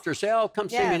yes. doctors say, oh, come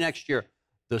see me Yes. next year.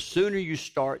 The sooner you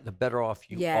start, the better off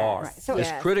you Yes. are. Right. So- it's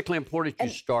Yes. critically important you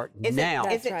And start Is now.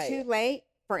 Is it That's too right. late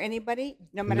for anybody,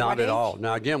 no matter Not what at age? all.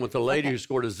 Now, again, with the lady Okay. who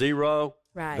scored a 0,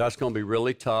 Right. that's going to be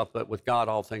really tough. But with God,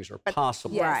 all things are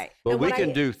possible. Yes. Right. But And we what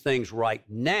can I- do things right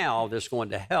now that's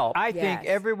going to help. I think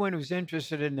Yes. everyone who's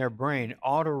interested in their brain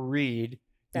ought to read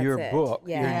That's your it. book,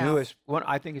 Yeah. your newest one.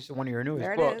 I think it's one of your newest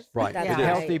There it books. is. Right. That's It The is.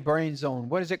 right. Healthy Brain Zone.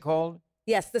 What is it called?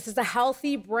 Yes, this is the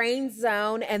Healthy Brain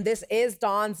Zone, and this is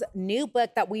Dawn's new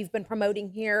book that we've been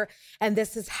promoting here. And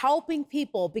this is helping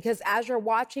people because as you're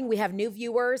watching, we have new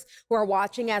viewers who are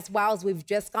watching as well as we've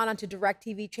just gone onto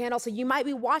DirecTV channel. So you might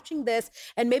be watching this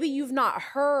and maybe you've not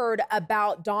heard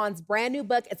about Dawn's brand new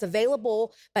book. It's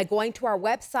available by going to our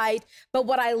website. But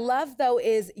what I love though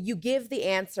is you give the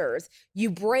answers.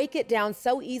 You break it down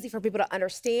so easy for people to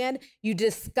understand. You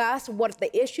discuss what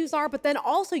the issues are, but then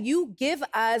also you give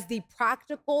us the practical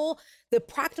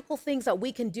things that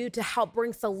we can do to help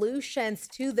bring solutions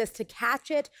to this, to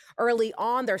catch it early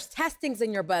on. There's testings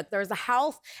in your book. There's a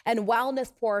health and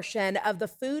wellness portion of the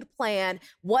food plan,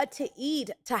 what to eat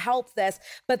to help this.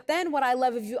 But then what I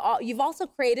love is you've also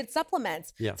created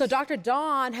supplements. Yes. So Dr.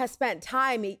 Dawn has spent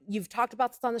time, you've talked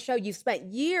about this on the show, you've spent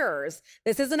years,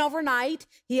 this isn't overnight.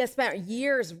 He has spent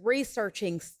years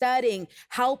researching, studying,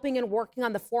 helping and working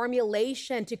on the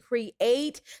formulation to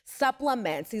create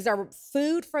supplements. These are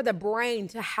food for the brain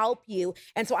to help you.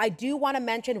 And so I do want to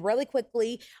mention really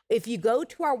quickly, if you go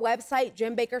to our website,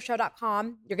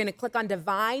 JimBakkerShow.com, you're going to click on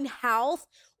Divine Health,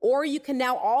 or you can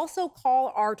now also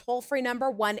call our toll-free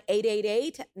number,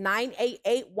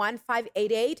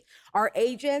 1-888-988-1588. Our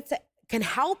agents can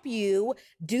help you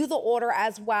do the order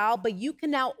as well. But you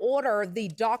can now order the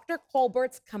Dr.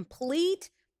 Colbert's complete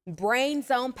Brain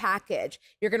Zone package.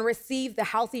 You're going to receive the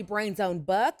Healthy Brain Zone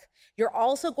book. You're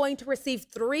also going to receive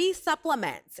 3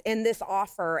 supplements in this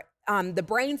offer. The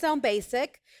Brain Zone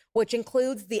Basic, which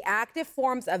includes the active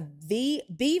forms of B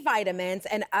vitamins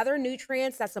and other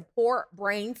nutrients that support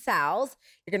brain cells.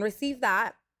 You're going to receive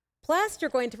that. Plus, you're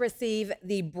going to receive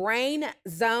the Brain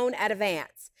Zone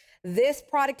Advance. This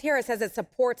product here, it says it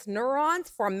supports neurons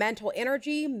for mental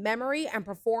energy, memory, and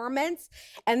performance.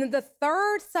 And then the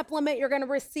third supplement you're going to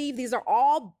receive, these are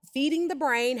all feeding the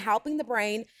brain, helping the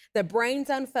brain. The Brain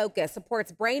Zone Focus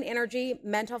supports brain energy,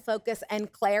 mental focus,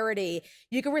 and clarity.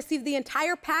 You can receive the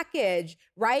entire package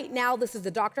right now. This is the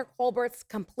Dr. Colbert's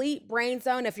complete Brain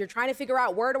Zone. If you're trying to figure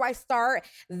out where do I start,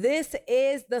 this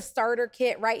is the starter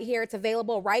kit right here. It's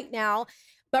available right now.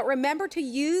 But remember to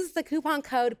use the coupon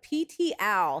code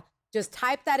PTL. Just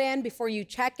type that in before you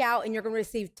check out, and you're going to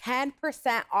receive 10%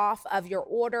 off of your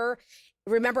order.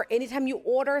 Remember, anytime you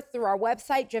order through our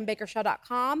website,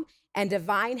 JimBakkerShow.com, and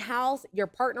Divine Health, you're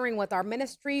partnering with our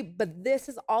ministry, but this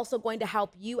is also going to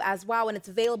help you as well, and it's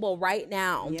available right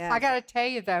now. Yes. I got to tell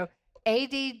you, though,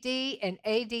 ADD and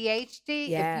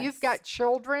ADHD, if you've got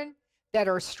children that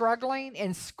are struggling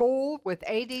in school with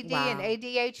ADD and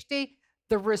ADHD,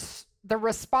 the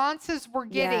responses we're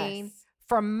getting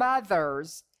from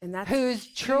mothers whose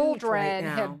children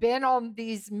have been on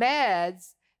these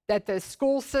meds that the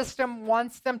school system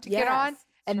wants them to get on,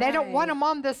 and they don't want them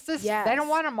on this system. They don't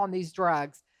want them on these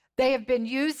drugs. They have been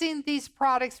using these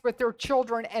products with their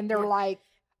children, and they're like,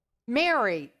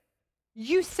 Mary,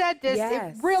 you said this.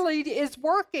 It really is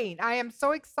working. I am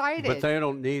so excited. But they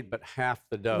don't need but half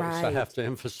the dose. I have to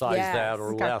emphasize that,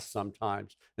 or less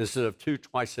sometimes. Instead of 2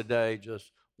 twice a day,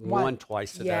 just one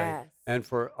twice a day. And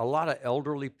for a lot of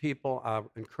elderly people, I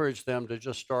encourage them to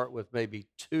just start with maybe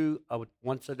 2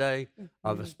 once a day,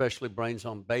 of especially Brain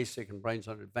Zone Basic and Brain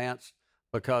Zone Advanced,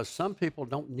 because some people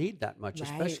don't need that much,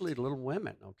 especially little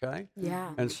women, okay?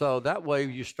 And so that way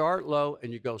you start low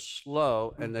and you go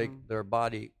slow, and their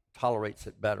body tolerates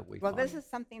it better. Well, this is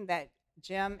something that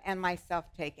Jim and myself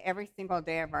take every single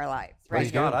day of our lives. Praise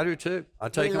Right? God, I do too. I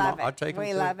take them. I take them.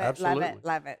 We love it, absolutely.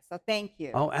 love it. So thank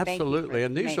you. Oh, Thank you absolutely. for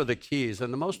And these making- are the keys.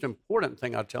 And the most important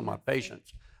thing I tell my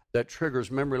patients that triggers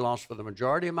memory loss for the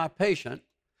majority of my patients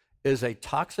is a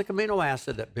toxic amino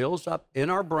acid that builds up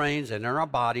in our brains and in our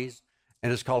bodies,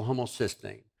 and it's called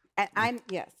homocysteine. And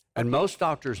And most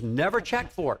doctors never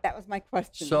check for it. that was my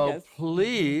question. So yes.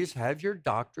 please have your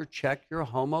doctor check your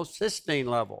homocysteine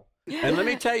level. And let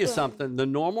me tell you something, the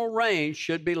normal range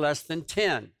should be less than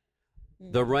 10.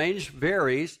 The range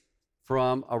varies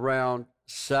from around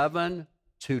 7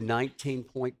 to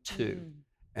 19.2.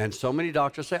 And so many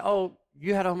doctors say, oh,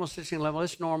 you had a homocysteine level,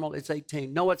 it's normal, it's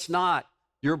 18. No, it's not.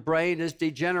 Your brain is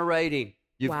degenerating.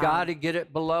 You've got to get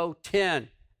it below 10.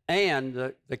 And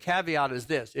the caveat is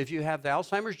this, if you have the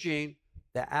Alzheimer's gene,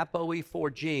 the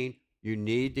ApoE4 gene, you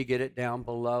need to get it down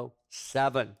below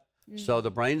 7. So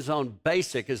the Brain Zone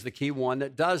Basic is the key one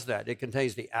that does that. It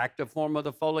contains the active form of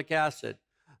the folic acid,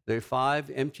 the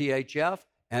 5-MTHF,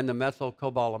 and the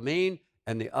methylcobalamin,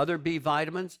 and the other B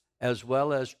vitamins, as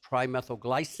well as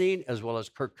trimethylglycine, as well as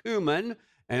curcumin.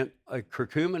 And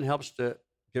curcumin helps to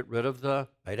get rid of the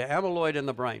beta amyloid in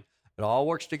the brain. It all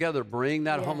works together to bring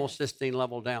that homocysteine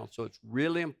level down. So it's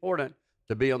really important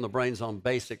to be on the Brain Zone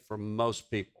Basic for most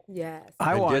people.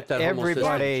 I And want get that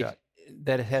everybody homocysteine check.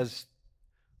 that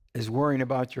is worrying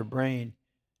about your brain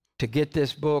to get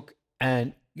this book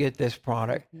and get this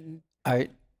product. I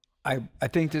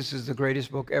think this is the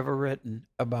greatest book ever written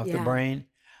about the brain.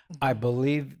 I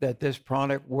believe that this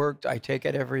product worked. I take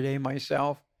it every day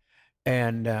myself,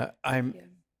 and I'm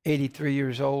 83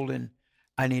 years old, and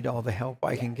I need all the help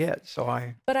I can get.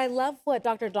 But I love what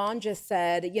Dr. Dawn just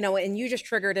said, and you just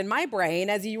triggered in my brain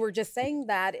as you were just saying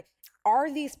that.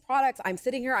 Are these products, I'm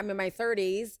sitting here, I'm in my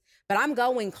 30s, but I'm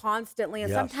going constantly.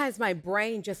 And sometimes my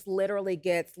brain just literally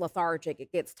gets lethargic.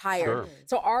 It gets tired.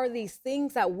 So are these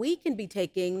things that we can be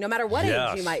taking no matter what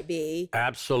age you might be?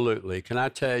 Absolutely. Can I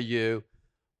tell you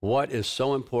what is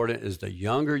so important is the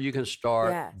younger you can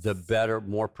start, the better,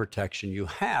 more protection you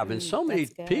have. And so many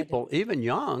people, even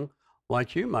young,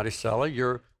 like you, Maricela,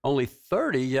 you're only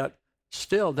 30, yet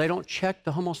still they don't check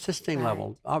the homocysteine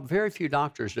level. Very few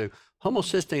doctors do.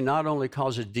 Homocysteine not only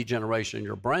causes degeneration in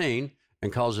your brain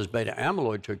and causes beta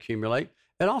amyloid to accumulate,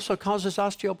 it also causes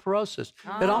osteoporosis.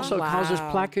 It also causes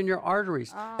plaque in your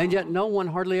arteries. And yet no one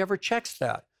hardly ever checks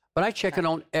that. But I check it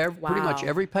on pretty much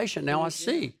every patient now I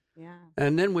see.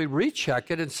 And then we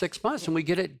recheck it in 6 months and we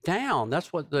get it down.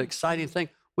 That's what the exciting thing.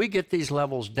 we get these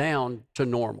levels down to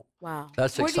normal. Wow.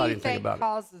 That's the What do you exciting thing think about it.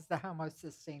 causes the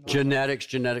homocysteine level?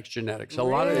 Genetics. A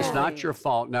lot of it's not Really? your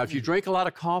fault. Now, if you drink a lot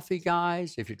of coffee,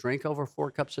 guys, if you drink over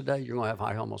 4 cups a day, you're going to have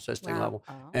high homocysteine Wow. level.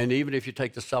 And even if you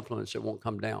take the supplements, it won't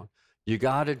come down. You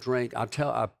got to drink.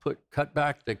 Cut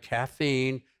back the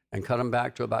caffeine and cut them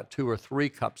back to about 2 or 3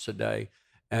 cups a day.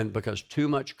 And because too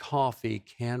much coffee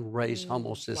can raise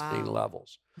homocysteine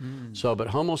levels. So, but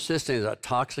homocysteine is a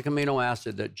toxic amino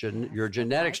acid that your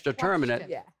genetics determine it.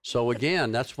 Yeah. So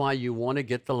again, that's why you want to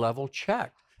get the level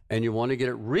checked, and you want to get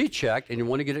it rechecked, and you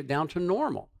want to get it down to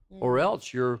normal, or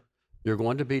else you're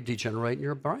going to be degenerating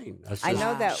your brain. That's I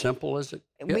know that simple as it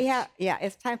gets.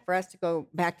 It's time for us to go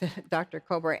back to Dr.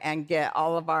 Colbert and get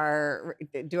all of do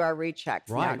our rechecks.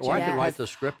 Right, now, or I Jim, can write because- the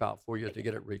script out for you to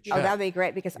get it rechecked. Oh, that'd be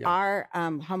great because Yeah. our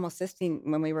homocysteine,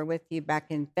 when we were with you back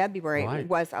in February, Right.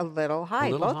 was a little high,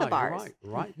 A little both of high, ours.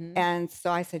 Right. And so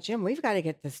I said, Jim, we've got to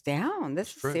get this down. This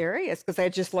is true. serious because I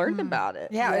just learned about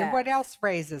it. Yeah, Yeah. and what else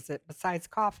raises it besides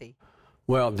coffee?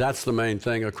 Well, that's the main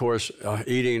thing. Of course,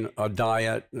 eating a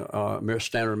diet,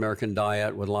 standard American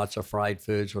diet with lots of fried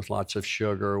foods, with lots of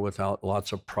sugar, without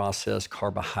lots of processed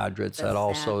carbohydrates. The That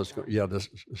also SAD is,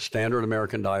 the standard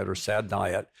American diet or SAD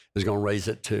diet is going to raise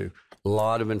it too. A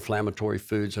lot of inflammatory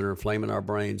foods that are inflaming our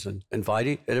brains and it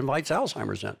invites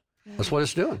Alzheimer's in. That's what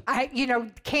it's doing.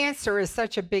 Cancer is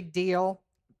such a big deal.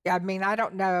 I mean, I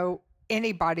don't know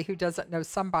anybody who doesn't know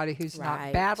somebody who's not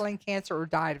Right. battling cancer or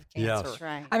died of cancer. Yes.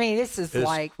 Right. I mean, this is It's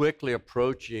like quickly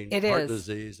approaching It heart is.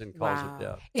 disease and Wow. cause of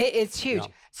death. it's huge.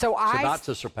 Yeah. So I, not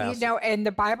to surpass and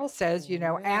the Bible says,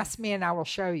 ask me and I will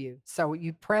show you. So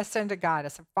you press into God. I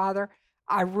said, Father,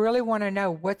 I really want to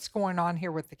know what's going on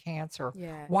here with the cancer.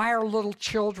 Yes. Why are little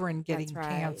children getting That's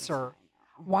right. cancer?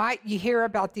 Why you hear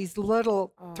about these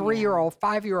little 3-year-old,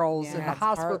 5-year-olds in the Yeah, it's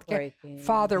hospital? with heartbreaking.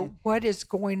 Father, what is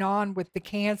going on with the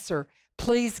cancer?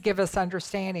 Please give us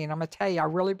understanding. I'm going to tell you, I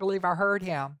really believe I heard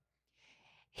him.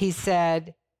 He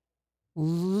said,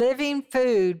 living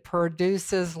food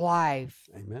produces life.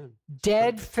 Amen.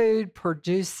 Dead food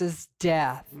produces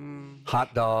death.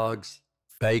 Hot dogs,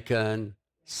 bacon,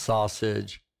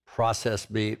 sausage,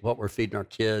 processed meat, what we're feeding our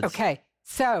kids. Okay,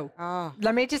 so Oh,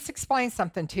 let me just explain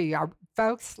something to you.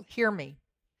 Folks, hear me.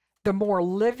 The more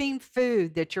living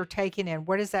food that you're taking in,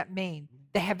 what does that mean?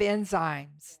 They have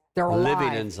enzymes. They're alive.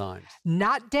 Living enzymes.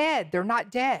 Not dead. They're not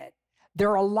dead.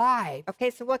 They're alive. okay.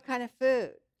 So what kind of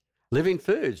food? Living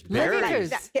foods, Living berries,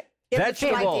 foods. Give us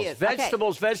some ideas.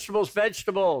 vegetables.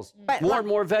 But More let- and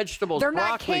more vegetables. They're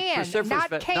not Broccoli, canned. cruciferous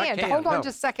Not canned. Hold on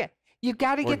just a second. You've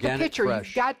got to get the Organic, picture. fresh.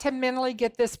 You've got to mentally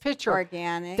get this picture.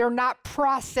 Organic. They're not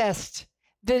processed.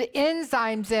 The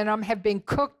enzymes in them have been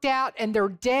cooked out and they're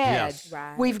dead. Yes.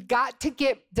 Right. We've got to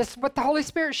get this is what the Holy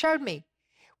Spirit showed me.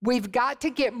 We've got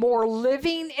to get more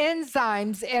living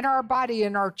enzymes in our body,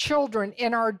 in our children,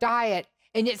 in our diet,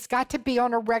 and it's got to be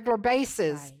on a regular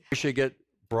basis. Right. You should get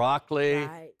broccoli,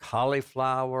 Right.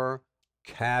 cauliflower,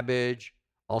 cabbage.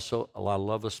 Also, a lot of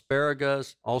love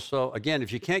asparagus. Also, again,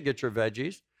 if you can't get your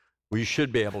veggies, well, you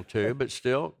should be able to, but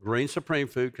still, Green Supreme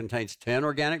Food contains 10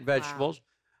 organic vegetables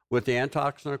with the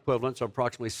antioxidant equivalents of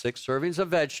approximately 6 servings of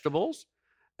vegetables.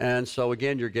 And so,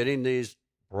 again, you're getting these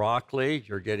broccoli,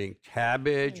 you're getting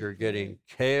cabbage, you're getting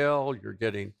kale, you're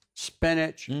getting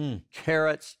spinach,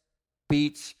 carrots,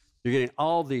 beets. You're getting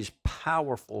all these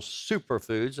powerful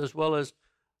superfoods, as well as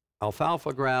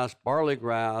alfalfa grass, barley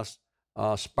grass,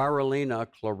 spirulina,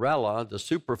 chlorella, the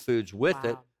superfoods with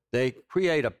it. They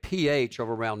create a pH of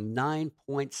around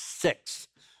 9.6.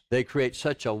 They create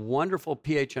such a wonderful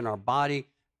pH in our body.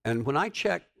 And when I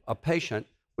check a patient,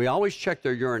 we always check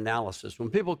their urinalysis. When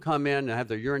people come in and have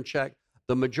their urine checked,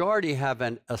 the majority have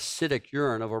an acidic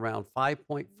urine of around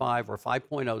 5.5 or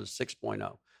 5.0 to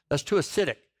 6.0. That's too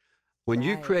acidic. When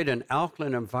you create an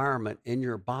alkaline environment in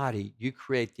your body, you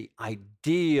create the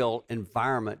ideal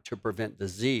environment to prevent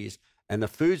disease. And the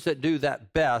foods that do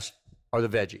that best are the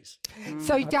veggies.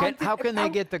 So you don't, How can they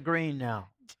get the green now?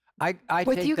 I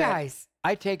with take you that- guys?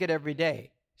 I take it every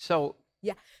day. So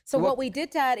Yeah. So what we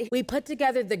did, Dad, we put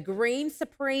together the Green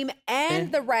Supreme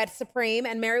and the Red Supreme,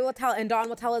 and Mary will tell, and Dawn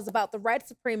will tell us about the Red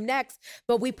Supreme next.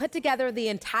 But we put together the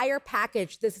entire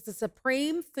package. This is a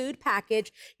Supreme food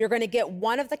package. You're going to get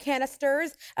one of the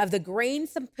canisters of the Green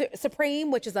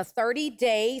Supreme, which is a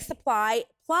 30-day supply.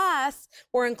 Plus,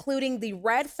 we're including the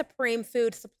Red Supreme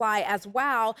food supply as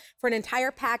well for an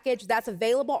entire package. That's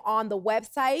available on the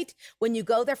website when you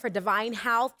go there for Divine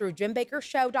Health through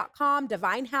JimBakerShow.com,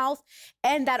 Divine Health.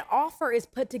 And that offer is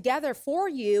put together for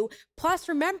you. Plus,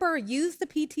 remember, use the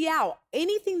PTO.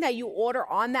 anything that you order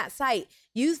on that site,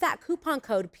 use that coupon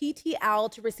code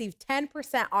PTL to receive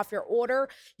 10% off your order.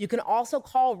 You can also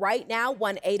call right now,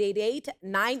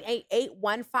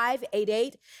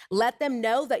 1-888-988-1588. Let them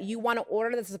know that you want to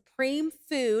order the Supreme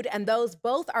food, and those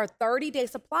both are 30-day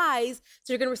supplies.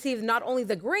 So you're going to receive not only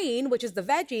the green, which is the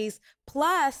veggies,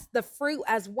 plus the fruit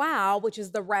as well, which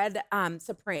is the red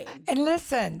Supreme. And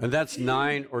listen. And that's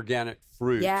 9 organic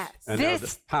fruits. Yes. And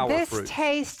this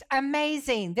tastes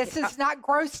amazing. This is not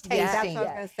gross tasting. That's what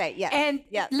I was going to say. Yes. And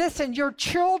listen, your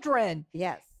children.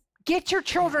 Yes. Get your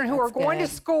children who are going to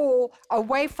school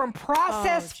away from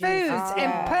processed foods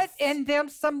and put in them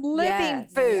some living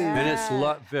food. And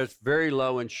it's very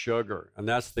low in sugar. And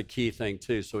that's the key thing,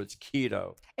 too. So it's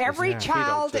keto. Every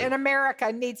child in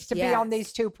America needs to be on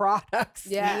these 2 products.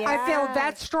 Yeah. I feel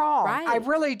that strong. Right. I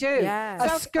really do. Yes.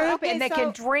 A scoop, and they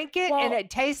can drink it, and it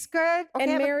tastes good.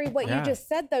 And Mary, what you just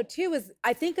said, though, too, is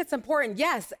I think it's important.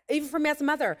 Yes, even for me as a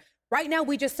mother. Right now,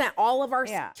 we just sent all of our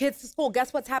kids to school.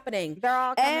 Guess what's happening?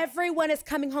 Everyone is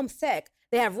coming home sick.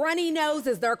 They have runny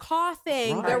noses. They're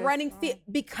coughing. They're running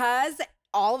because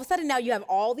all of a sudden now you have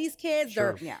all these kids.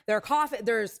 They're coughing.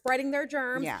 They're spreading their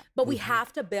germs. But we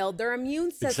have to build their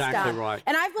immune system. Exactly right.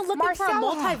 And I've been looking for a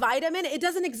multivitamin. It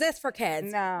doesn't exist for kids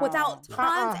without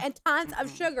tons and tons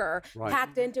of sugar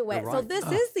packed into it. So this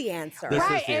is the answer.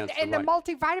 And the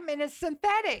multivitamin is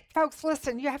synthetic. Folks,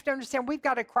 listen, you have to understand we've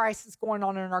got a crisis going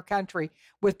on in our country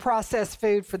with processed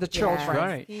food for the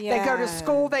children. They go to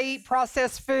school, they eat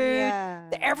processed food.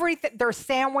 Everything, their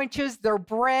sandwiches, their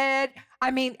bread. I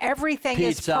mean, everything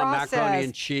is processed. Pizza, macaroni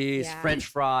and cheese, French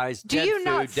fries. Do you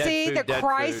not see the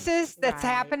crisis that's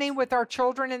happening with our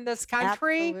children in this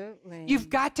country? Absolutely.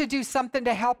 You've got to do something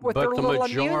to help with their little immune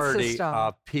system. But the majority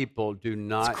of people do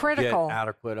not get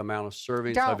adequate amount of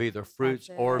servings of either fruits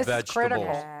or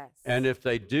vegetables. And if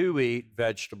they do eat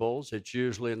vegetables, it's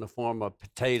usually in the form of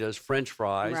potatoes, French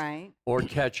fries, or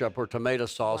ketchup or tomato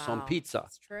sauce on pizza.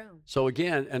 That's true. So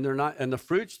again, and they're not, and the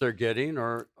fruits they're getting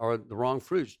are the wrong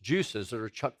fruits, juices that are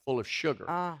chock full of sugar.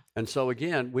 And so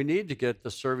again, we need to get the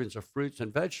servings of fruits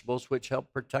and vegetables, which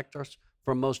help protect us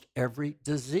from most every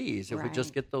disease. If we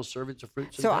just get those servings of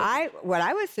fruits and vegetables. What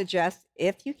I would suggest,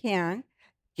 if you can,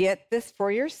 get this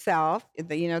for yourself.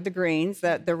 The greens,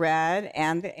 the red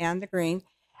and the green,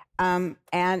 and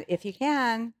if you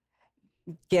can,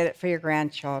 get it for your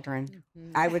grandchildren.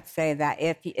 I would say that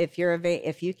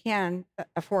if you can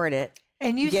afford it.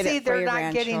 And you see they're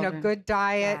not getting a good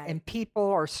diet, and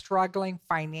people are struggling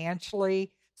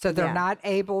financially, so they're not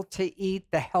able to eat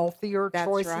the healthier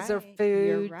choices of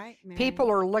food. You're right, Mary. People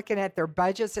are looking at their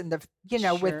budgets and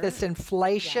with this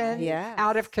inflation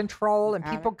out of control, and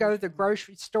people go to the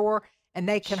grocery store and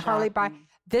they can hardly buy.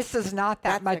 This is not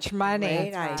that much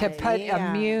money to put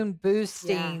immune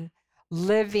boosting,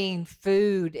 living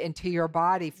food into your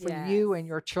body for you and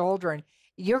your children.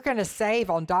 You're going to save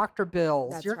on doctor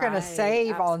bills. You're going to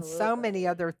save on so many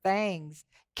other things.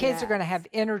 Kids are going to have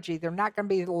energy. They're not going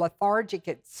to be lethargic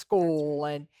at school.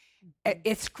 And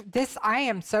it's this. I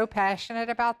am so passionate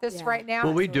about this right now.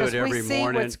 Well, we do it every we see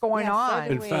morning. What's going on?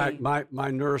 In fact,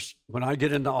 my nurse, when I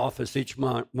get into office each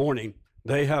morning,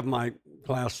 they have my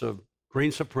glass of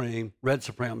green Supreme, red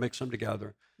Supreme, mix them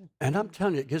together. And I'm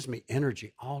telling you, it gives me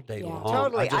energy all day long.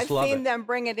 Totally. I've seen them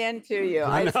bring it into you.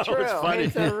 I know, it's true. it's funny.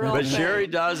 It's a real but thing. Sherry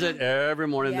does it every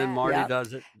morning, then Marty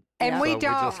does it. And we don't.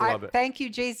 just love it. Thank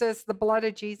you, Jesus. The blood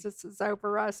of Jesus is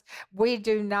over us. We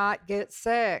do not get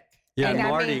sick. Yeah,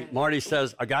 and Marty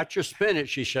says, I got your spinach.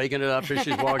 She's shaking it up as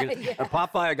she's walking. And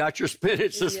Popeye, I got your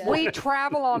spinach this morning. We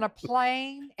travel on a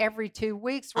plane every 2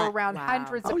 weeks. We're around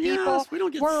hundreds of people. Yes, we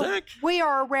don't get sick. We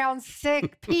are around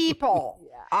sick people.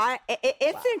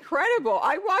 It's incredible.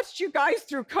 I watched you guys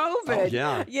through COVID. Oh,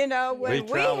 yeah. When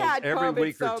we had every COVID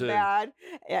week or so two. bad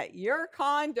at your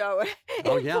condo in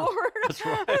Florida, That's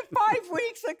right. 5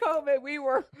 weeks of COVID,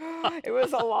 it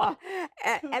was a lot.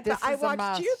 But I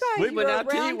watched you guys. We went out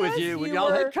to eat with you when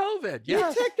y'all had COVID. You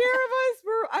took care of us.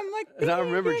 I'm like, and I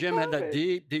remember Jim had that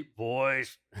deep, deep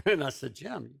voice. And I said,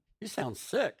 Jim, you sound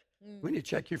sick. We need to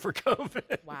check you for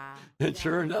COVID. Wow. And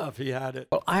sure enough, he had it.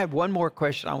 Well, I have one more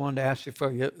question I wanted to ask you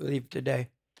before you leave today.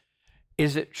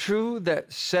 Is it true that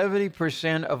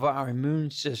 70% of our immune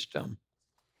system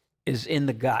is in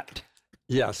the gut?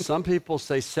 Yes, some people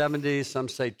say 70, some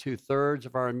say 2/3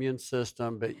 of our immune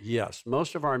system, but yes,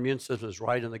 most of our immune system is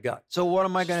right in the gut. So what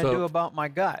am I going to do about my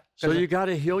gut? So you got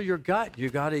to heal your gut. You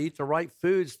got to eat the right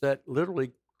foods that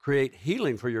literally create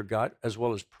healing for your gut, as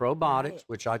well as probiotics,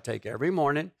 which I take every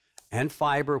morning, and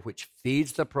fiber, which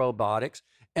feeds the probiotics,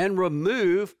 and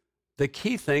remove the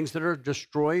key things that are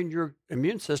destroying your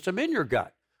immune system in your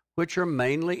gut, which are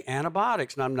mainly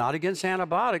antibiotics. And I'm not against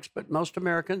antibiotics, but most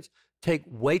Americans take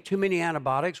way too many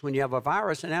antibiotics when you have a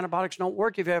virus, and antibiotics don't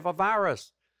work if you have a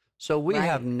virus. So we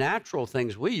have natural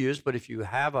things we use, but if you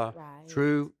have a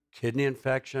true kidney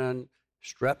infection,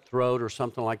 strep throat, or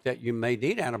something like that, you may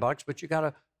need antibiotics, but you got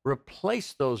to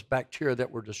replace those bacteria that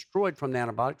were destroyed from the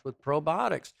antibiotics with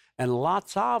probiotics, and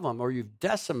lots of them, or you've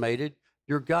decimated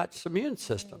your gut's immune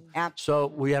system. So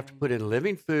we have to put in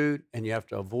living food, and you have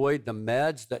to avoid the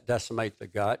meds that decimate the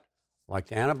gut, like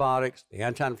the antibiotics, the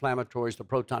anti-inflammatories, the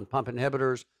proton pump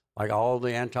inhibitors, like all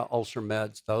the anti-ulcer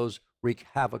meds. Those wreak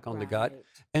havoc on the gut.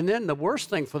 And then the worst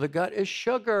thing for the gut is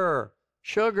sugar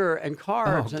and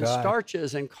carbs and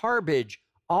starches and garbage,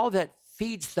 all that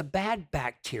feeds the bad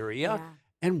bacteria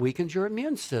and weakens your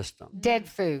immune system. Dead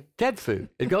food.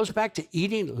 It goes back to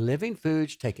eating living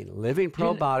foods, taking living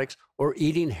probiotics, or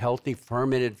eating healthy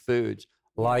fermented foods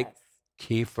like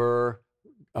kefir,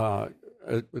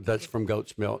 that's from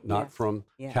goat's milk, not from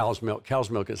cow's milk.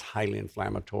 Cow's milk is highly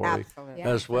inflammatory,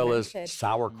 as well as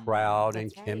sauerkraut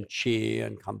and kimchi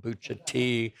and kombucha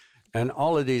tea. And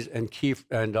all of these, and kefir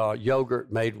and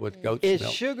yogurt made with goat's milk.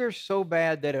 Is sugar so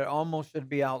bad that it almost should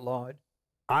be outlawed?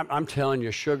 I'm telling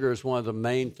you, sugar is one of the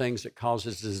main things that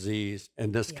causes disease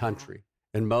in this country,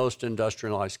 in most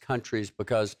industrialized countries,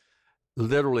 because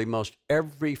literally most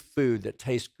every food that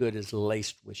tastes good is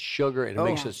laced with sugar, and it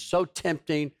makes it so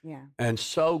tempting and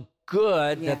so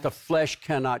good that the flesh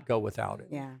cannot go without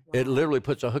it. It literally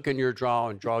puts a hook in your jaw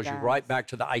and draws you right back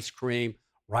to the ice cream,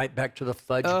 right back to the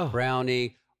fudge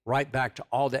brownie, right back to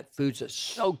all that foods that's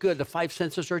so good. The five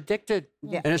senses are addicted,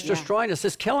 and it's destroying us.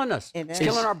 It's killing us. It's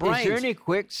killing our brains. Is there any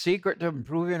quick secret to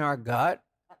improving our gut?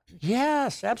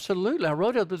 Yes, absolutely. I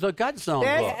wrote the Gut Zone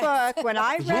book. When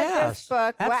I read this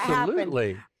book,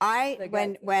 absolutely. what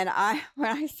happened? When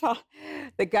I saw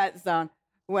the Gut Zone,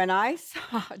 when I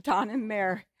saw Don and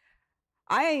Mary,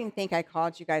 I didn't even think I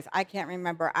called you guys. I can't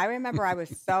remember. I remember I was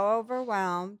so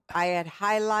overwhelmed. I had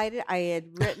highlighted. I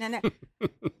had written in it.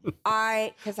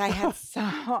 Because I had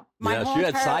so my whole you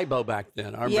had SIBO back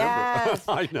then. I remember. Yes.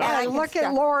 I know. And look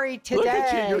at Lori today. Look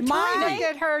at you. You're tiny. Look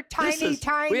at her, tiny.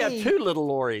 We have two little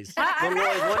Loris. Little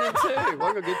Lori 1 and 2. We're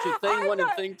going to get you thing 1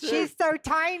 and thing 2. She's so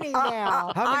tiny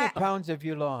now. How many pounds have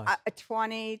you lost?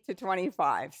 20 to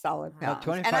 25 solid pounds.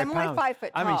 25 and I'm pounds. only 5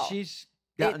 foot tall. I mean, she's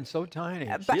gotten so tiny.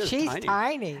 But she's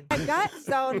tiny. My Gut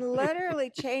Zone literally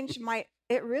changed my.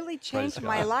 It really changed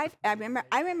my life. I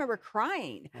remember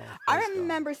crying. I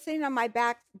remember sitting on my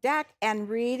back deck and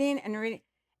reading, and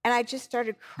I just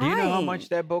started crying. Do you know how much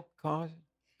that book cost?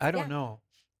 I don't know.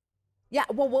 Yeah,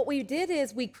 well, what we did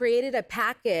is we created a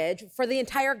package for the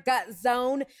entire Gut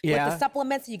Zone with the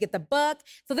supplements. So you get the book.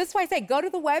 So this is why I say go to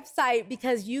the website,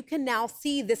 because you can now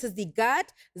see this is the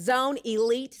Gut Zone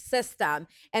Elite System.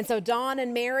 And so Dawn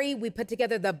and Mary, we put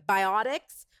together the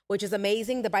Biotics, which is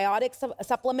amazing. The Biotics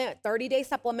supplement, 30-day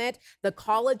supplement, the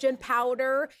collagen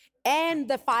powder, and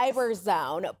the Fiber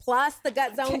Zone, plus the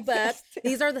Gut Zone book.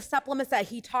 These are the supplements that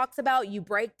he talks about. You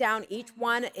break down each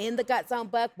one in the Gut Zone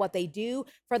book, what they do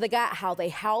for the gut, how they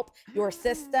help your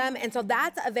system. And so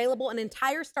that's available, an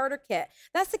entire starter kit.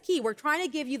 That's the key. We're trying to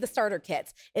give you the starter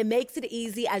kits. It makes it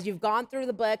easy as you've gone through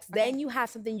the books. Then you have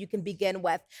something you can begin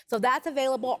with. So that's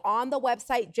available on the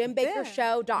website,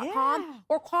 JimBakerShow.com,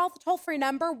 or call the toll-free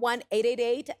number,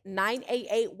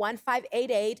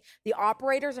 1-888-988-1588. The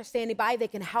operators are standing by. They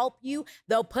can help you.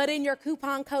 They'll put in your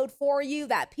coupon code for you.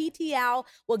 That PTL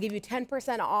will give you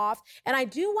 10% off. And I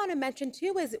do want to mention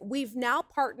too is we've now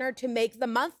partnered to make the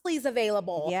monthlies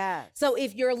available. Yes. So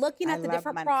if you're looking at the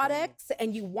different products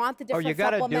and you want the different you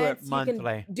gotta supplements, do it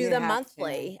monthly. you can do them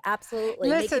monthly. Absolutely.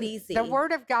 Listen, make it easy. The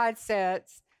Word of God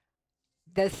says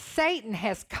that Satan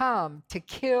has come to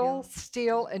kill,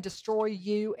 steal, and destroy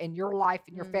you and your life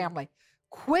and your family.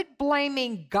 Quit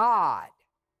blaming God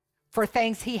for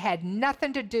things he had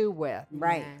nothing to do with.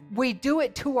 Right. We do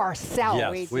it to ourselves.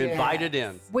 Yes, we invite it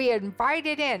in. We invite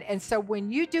it in. And so when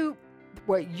you do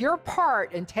what your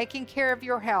part in taking care of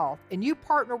your health and you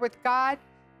partner with God,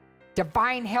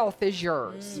 divine health is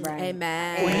yours. Right.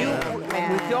 Amen.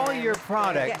 With all your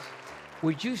products,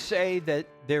 would you say that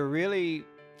they're really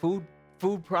food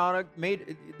product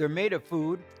made? They're made of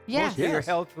food. Yes. Most of your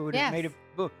health food is made of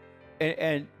food,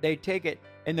 and they take it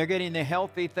and they're getting the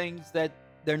healthy things that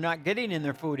they're not getting in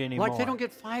their food anymore. Like they don't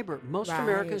get fiber. Most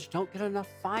Americans don't get enough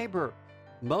fiber.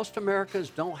 Most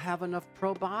Americans don't have enough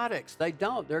probiotics. They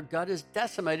don't. Their gut is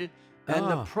decimated. And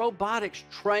the probiotics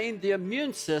train the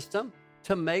immune system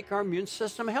to make our immune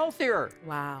system healthier.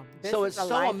 Wow. So it's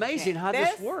so amazing how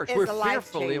this works. We're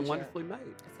fearfully and changer. wonderfully made.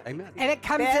 Amen. And it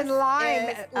comes This in lime,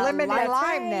 is a lemon and life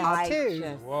lime now, changer. too.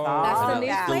 Just Whoa. thought That's the of new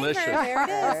that. flavor. Delicious. There it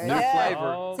is. New Yeah.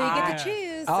 flavor. Oh, So you get man. to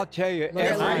choose. I'll tell you,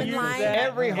 Little lemon every, lime.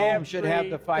 every home should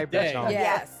have the fiber day. zone.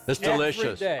 Yes. It's Every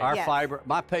delicious. day. Our Yes. fiber,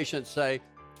 my patients say,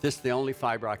 this is the only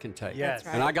fiber I can take. Yes.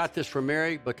 That's And right. I got this from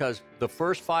Mary because the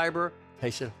first fiber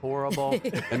tasted horrible.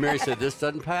 And Mary said, this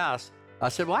doesn't pass. I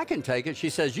said, well, I can take it.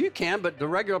 She says, you can, but the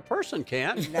regular person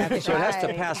can't. That's so it has to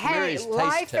right. pass Hey, Mary's taste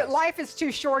life, test. life is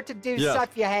too short to do Yeah. stuff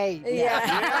you hate.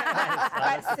 Yeah.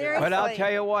 But seriously, But I'll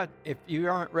tell you what, if you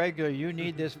aren't regular, you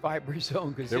need this fiber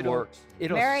zone because It works.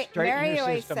 It'll Mary straighten your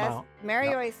always system says out. Mary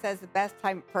Yep. always says the best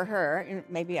time for her, and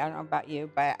maybe I don't know about you,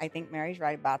 but I think Mary's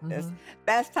right about this. Mm-hmm.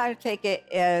 Best time to take it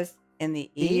is in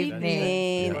the Evening.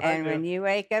 evening, Yeah. and when you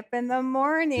wake up in the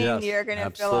morning, Yes, you're going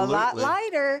to feel a lot absolutely.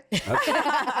 lighter.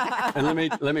 And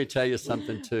let me tell you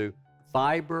something too.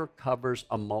 Fiber covers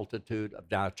a multitude of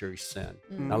dietary sin.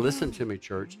 Now listen to me,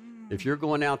 church. If you're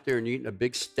going out there and eating a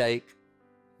big steak,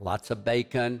 lots of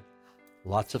bacon,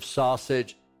 lots of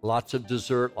sausage, lots of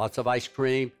dessert, lots of ice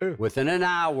cream, within an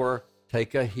hour,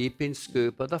 take a heaping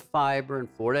scoop of the fiber and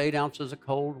 4 to 8 ounces of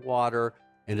cold water,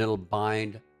 and it'll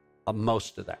bind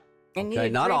most of that. And Okay,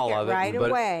 you not drink all it of it, right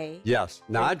but- away. Yes.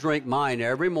 Now I drink mine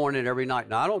every morning, every night.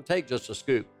 Now I don't take just a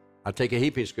scoop. I take a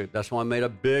heaping scoop. That's why I made a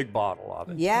big bottle of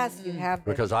it. Yes, you have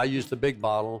this. Because I use the big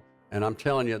bottle, and I'm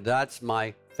telling you, that's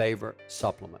my favorite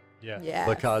supplement. Yes. Yes.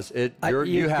 Because you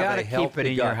You have gotta a keep healthy it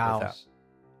in gut your with that. house.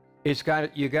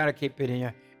 You got to keep it in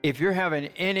your. If you're having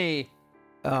any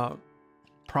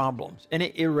problems,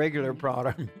 any irregular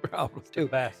problems too,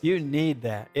 best. you need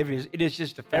that. It is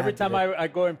just a fact. Every time I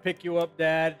go and pick you up,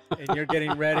 Dad, and you're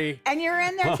getting ready. And you're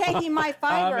in there taking my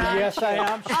fiber. aren't Yes, I you?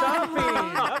 am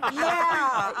shopping.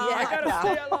 Yeah. I gotta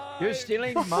stay alive. you're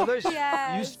stealing mothers. You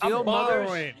Yes. steal I'm mothers.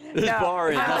 borrowing. He's No,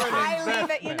 borrowing. I leave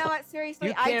it. You know what? Seriously,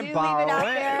 You I do can't leave it borrow out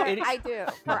it. there. It- I do.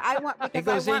 Or I want It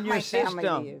because goes I want in your my family to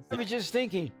system. use. I was just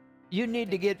thinking, you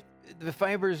need to get the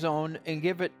fiber zone and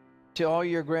give it to all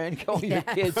your all your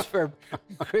kids for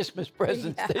Christmas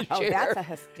presents this Oh, year. that's a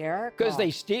hysterical. Because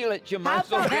they steal it, you How might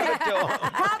as well about, give it to them.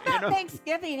 how about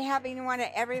Thanksgiving having one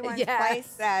at everyone's Yes. place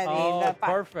setting? Oh, the fi-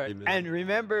 perfect. Amen. And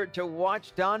remember to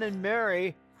watch Don and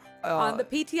Mary On the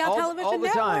PTL all television the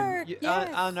time network. you-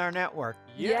 Yes. on our network.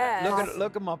 Yes.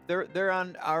 Look them up. They're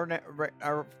on our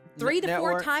our 3 to 4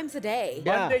 network. times a day.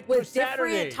 Yeah. Monday through With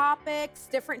Saturday. different topics,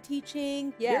 different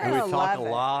teaching. You're Yes. And gonna we've talked a love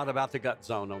it. lot about the gut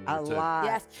zone on there, A too. lot.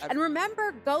 Yes. And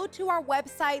remember, go to our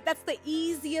website. That's the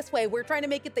easiest way. We're trying to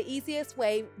make it the easiest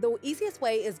way. The easiest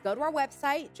way is go to our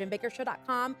website,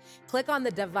 JimBakerShow.com, click on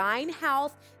the Divine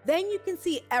Health. Then you can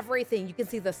see everything. You can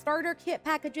see the starter kit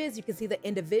packages. You can see the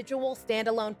individual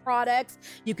standalone products.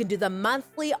 You can do the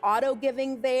monthly auto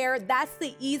giving there. That's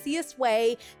the easiest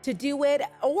way to do it.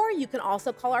 Or you can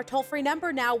also call our toll-free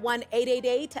number now,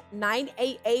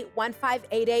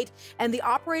 1-888-988-1588, and the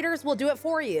operators will do it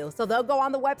for you. So they'll go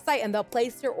on the website and they'll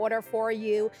place your order for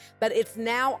you. But it's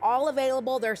now all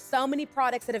available. There's so many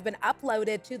products that have been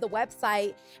uploaded to the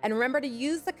website. And remember to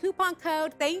use the coupon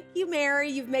code. Thank you, Mary.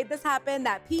 You've made this happen.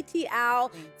 That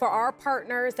PTL for our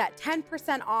partners, that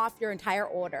 10% off your entire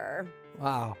order.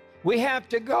 Wow. We have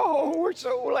to go. We're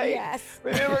so late. Yes.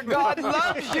 Remember, God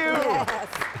loves you. Yes.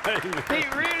 He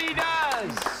really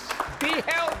does. Be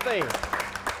healthy.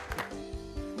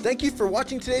 Thank you for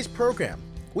watching today's program.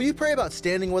 Will you pray about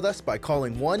standing with us by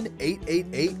calling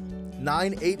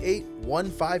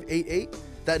 1-888-988-1588?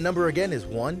 That number again is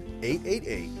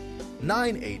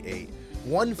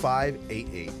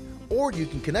 1-888-988-1588. Or you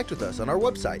can connect with us on our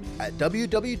website at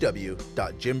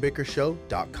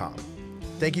www.jimbakershow.com.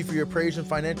 Thank you for your prayers and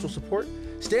financial support.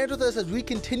 Stand with us as we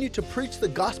continue to preach the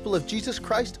gospel of Jesus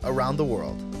Christ around the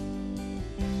world.